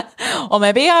 Or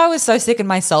maybe I was so sick in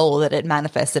my soul that it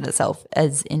manifested itself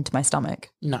as into my stomach.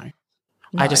 No.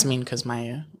 I just mean because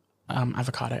my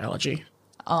avocado allergy.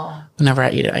 Oh. Whenever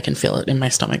I eat it, I can feel it in my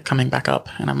stomach coming back up,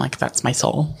 and I'm like, that's my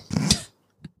soul.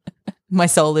 My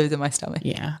soul lives in my stomach.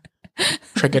 Yeah.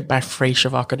 Triggered by fresh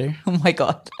avocado. Oh my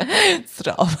God.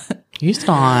 Stop. You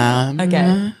stop.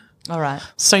 Okay. All right.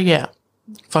 So yeah,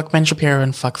 fuck Ben Shapiro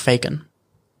and fuck Faken.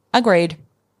 Agreed.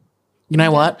 You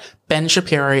know what? Ben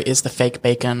Shapiro is the fake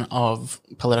bacon of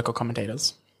political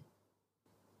commentators.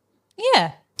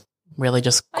 Yeah. Really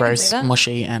just can gross, see that.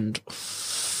 mushy, and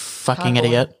fucking Cardboard.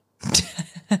 idiot.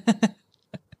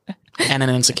 And an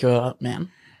insecure man.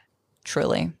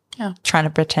 Truly. Yeah. Trying to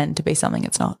pretend to be something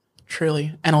it's not.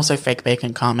 Truly. And also fake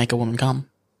bacon can't make a woman come.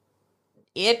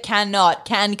 It cannot.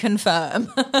 Can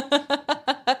confirm.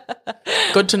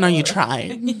 Good to know you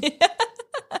tried.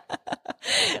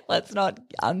 Let's not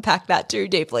unpack that too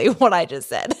deeply, what I just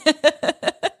said.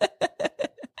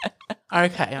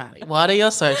 Okay, Maddie, what are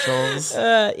your socials?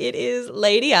 It is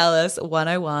Lady Alice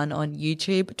 101 on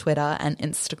YouTube, Twitter, and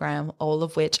Instagram, all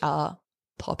of which are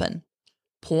poppin'.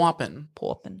 Poppin'.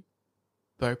 Poppin'.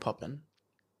 Bo poppin'.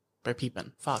 Bo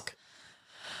peepin'. Fuck.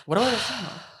 What do I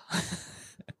say?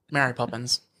 Mary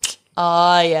Poppins.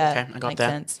 Oh, yeah. Okay, I got Makes that.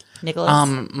 sense.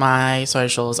 Nicholas. My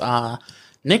socials are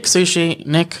Nick Sushi,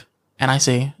 Nick,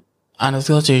 NIC,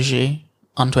 _Sushi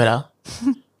on Twitter.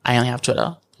 I only have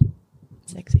Twitter.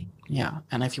 Sexy. Yeah,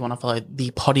 and if you want to follow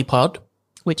the Poddy Pod,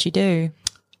 Which you do.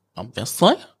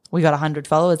 obviously, We got 100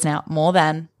 followers now. More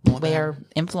than. More we than. are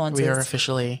influencers. we are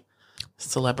officially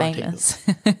celebrities. famous.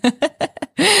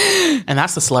 And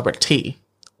that's the celebrity.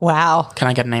 Wow. Can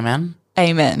I get an amen?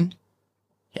 Amen.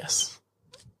 Yes.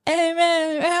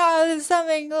 Amen. There's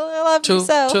something. Love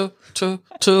yourself.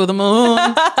 To the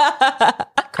moon.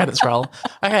 Credits roll.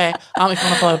 Okay. If you want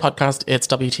to follow the podcast, it's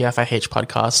WTFIH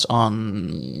Podcast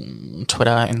on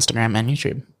Twitter, Instagram, and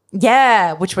YouTube.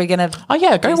 Yeah, which we're gonna. Oh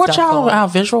yeah, go do watch stuff for. our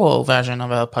visual version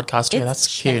of our podcast too. It's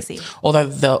That's cute. sexy. Although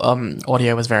the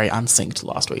audio was very unsynced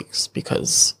last week's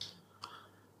because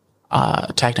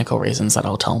technical reasons that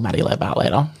I'll tell Maddie about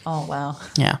later. Oh wow,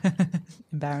 Yeah,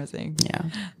 embarrassing. yeah.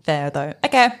 Fair though.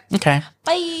 Okay. Okay.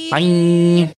 Bye.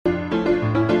 Bye.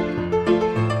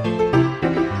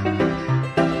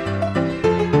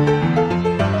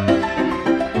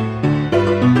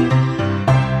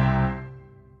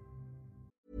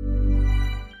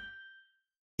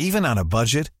 Even on a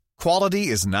budget, quality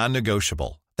is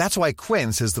non-negotiable. That's why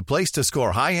Quince is the place to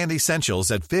score high-end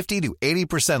essentials at 50 to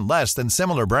 80% less than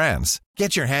similar brands.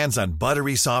 Get your hands on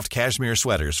buttery soft cashmere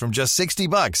sweaters from just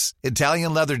 $60,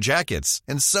 Italian leather jackets,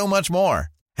 and so much more.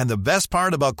 And the best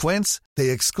part about Quince, they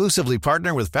exclusively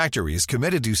partner with factories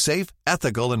committed to safe,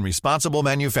 ethical, and responsible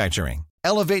manufacturing.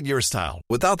 Elevate your style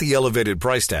without the elevated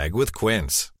price tag with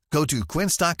Quince. Go to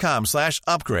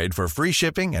quince.com/upgrade for free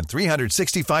shipping and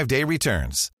 365-day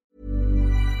returns.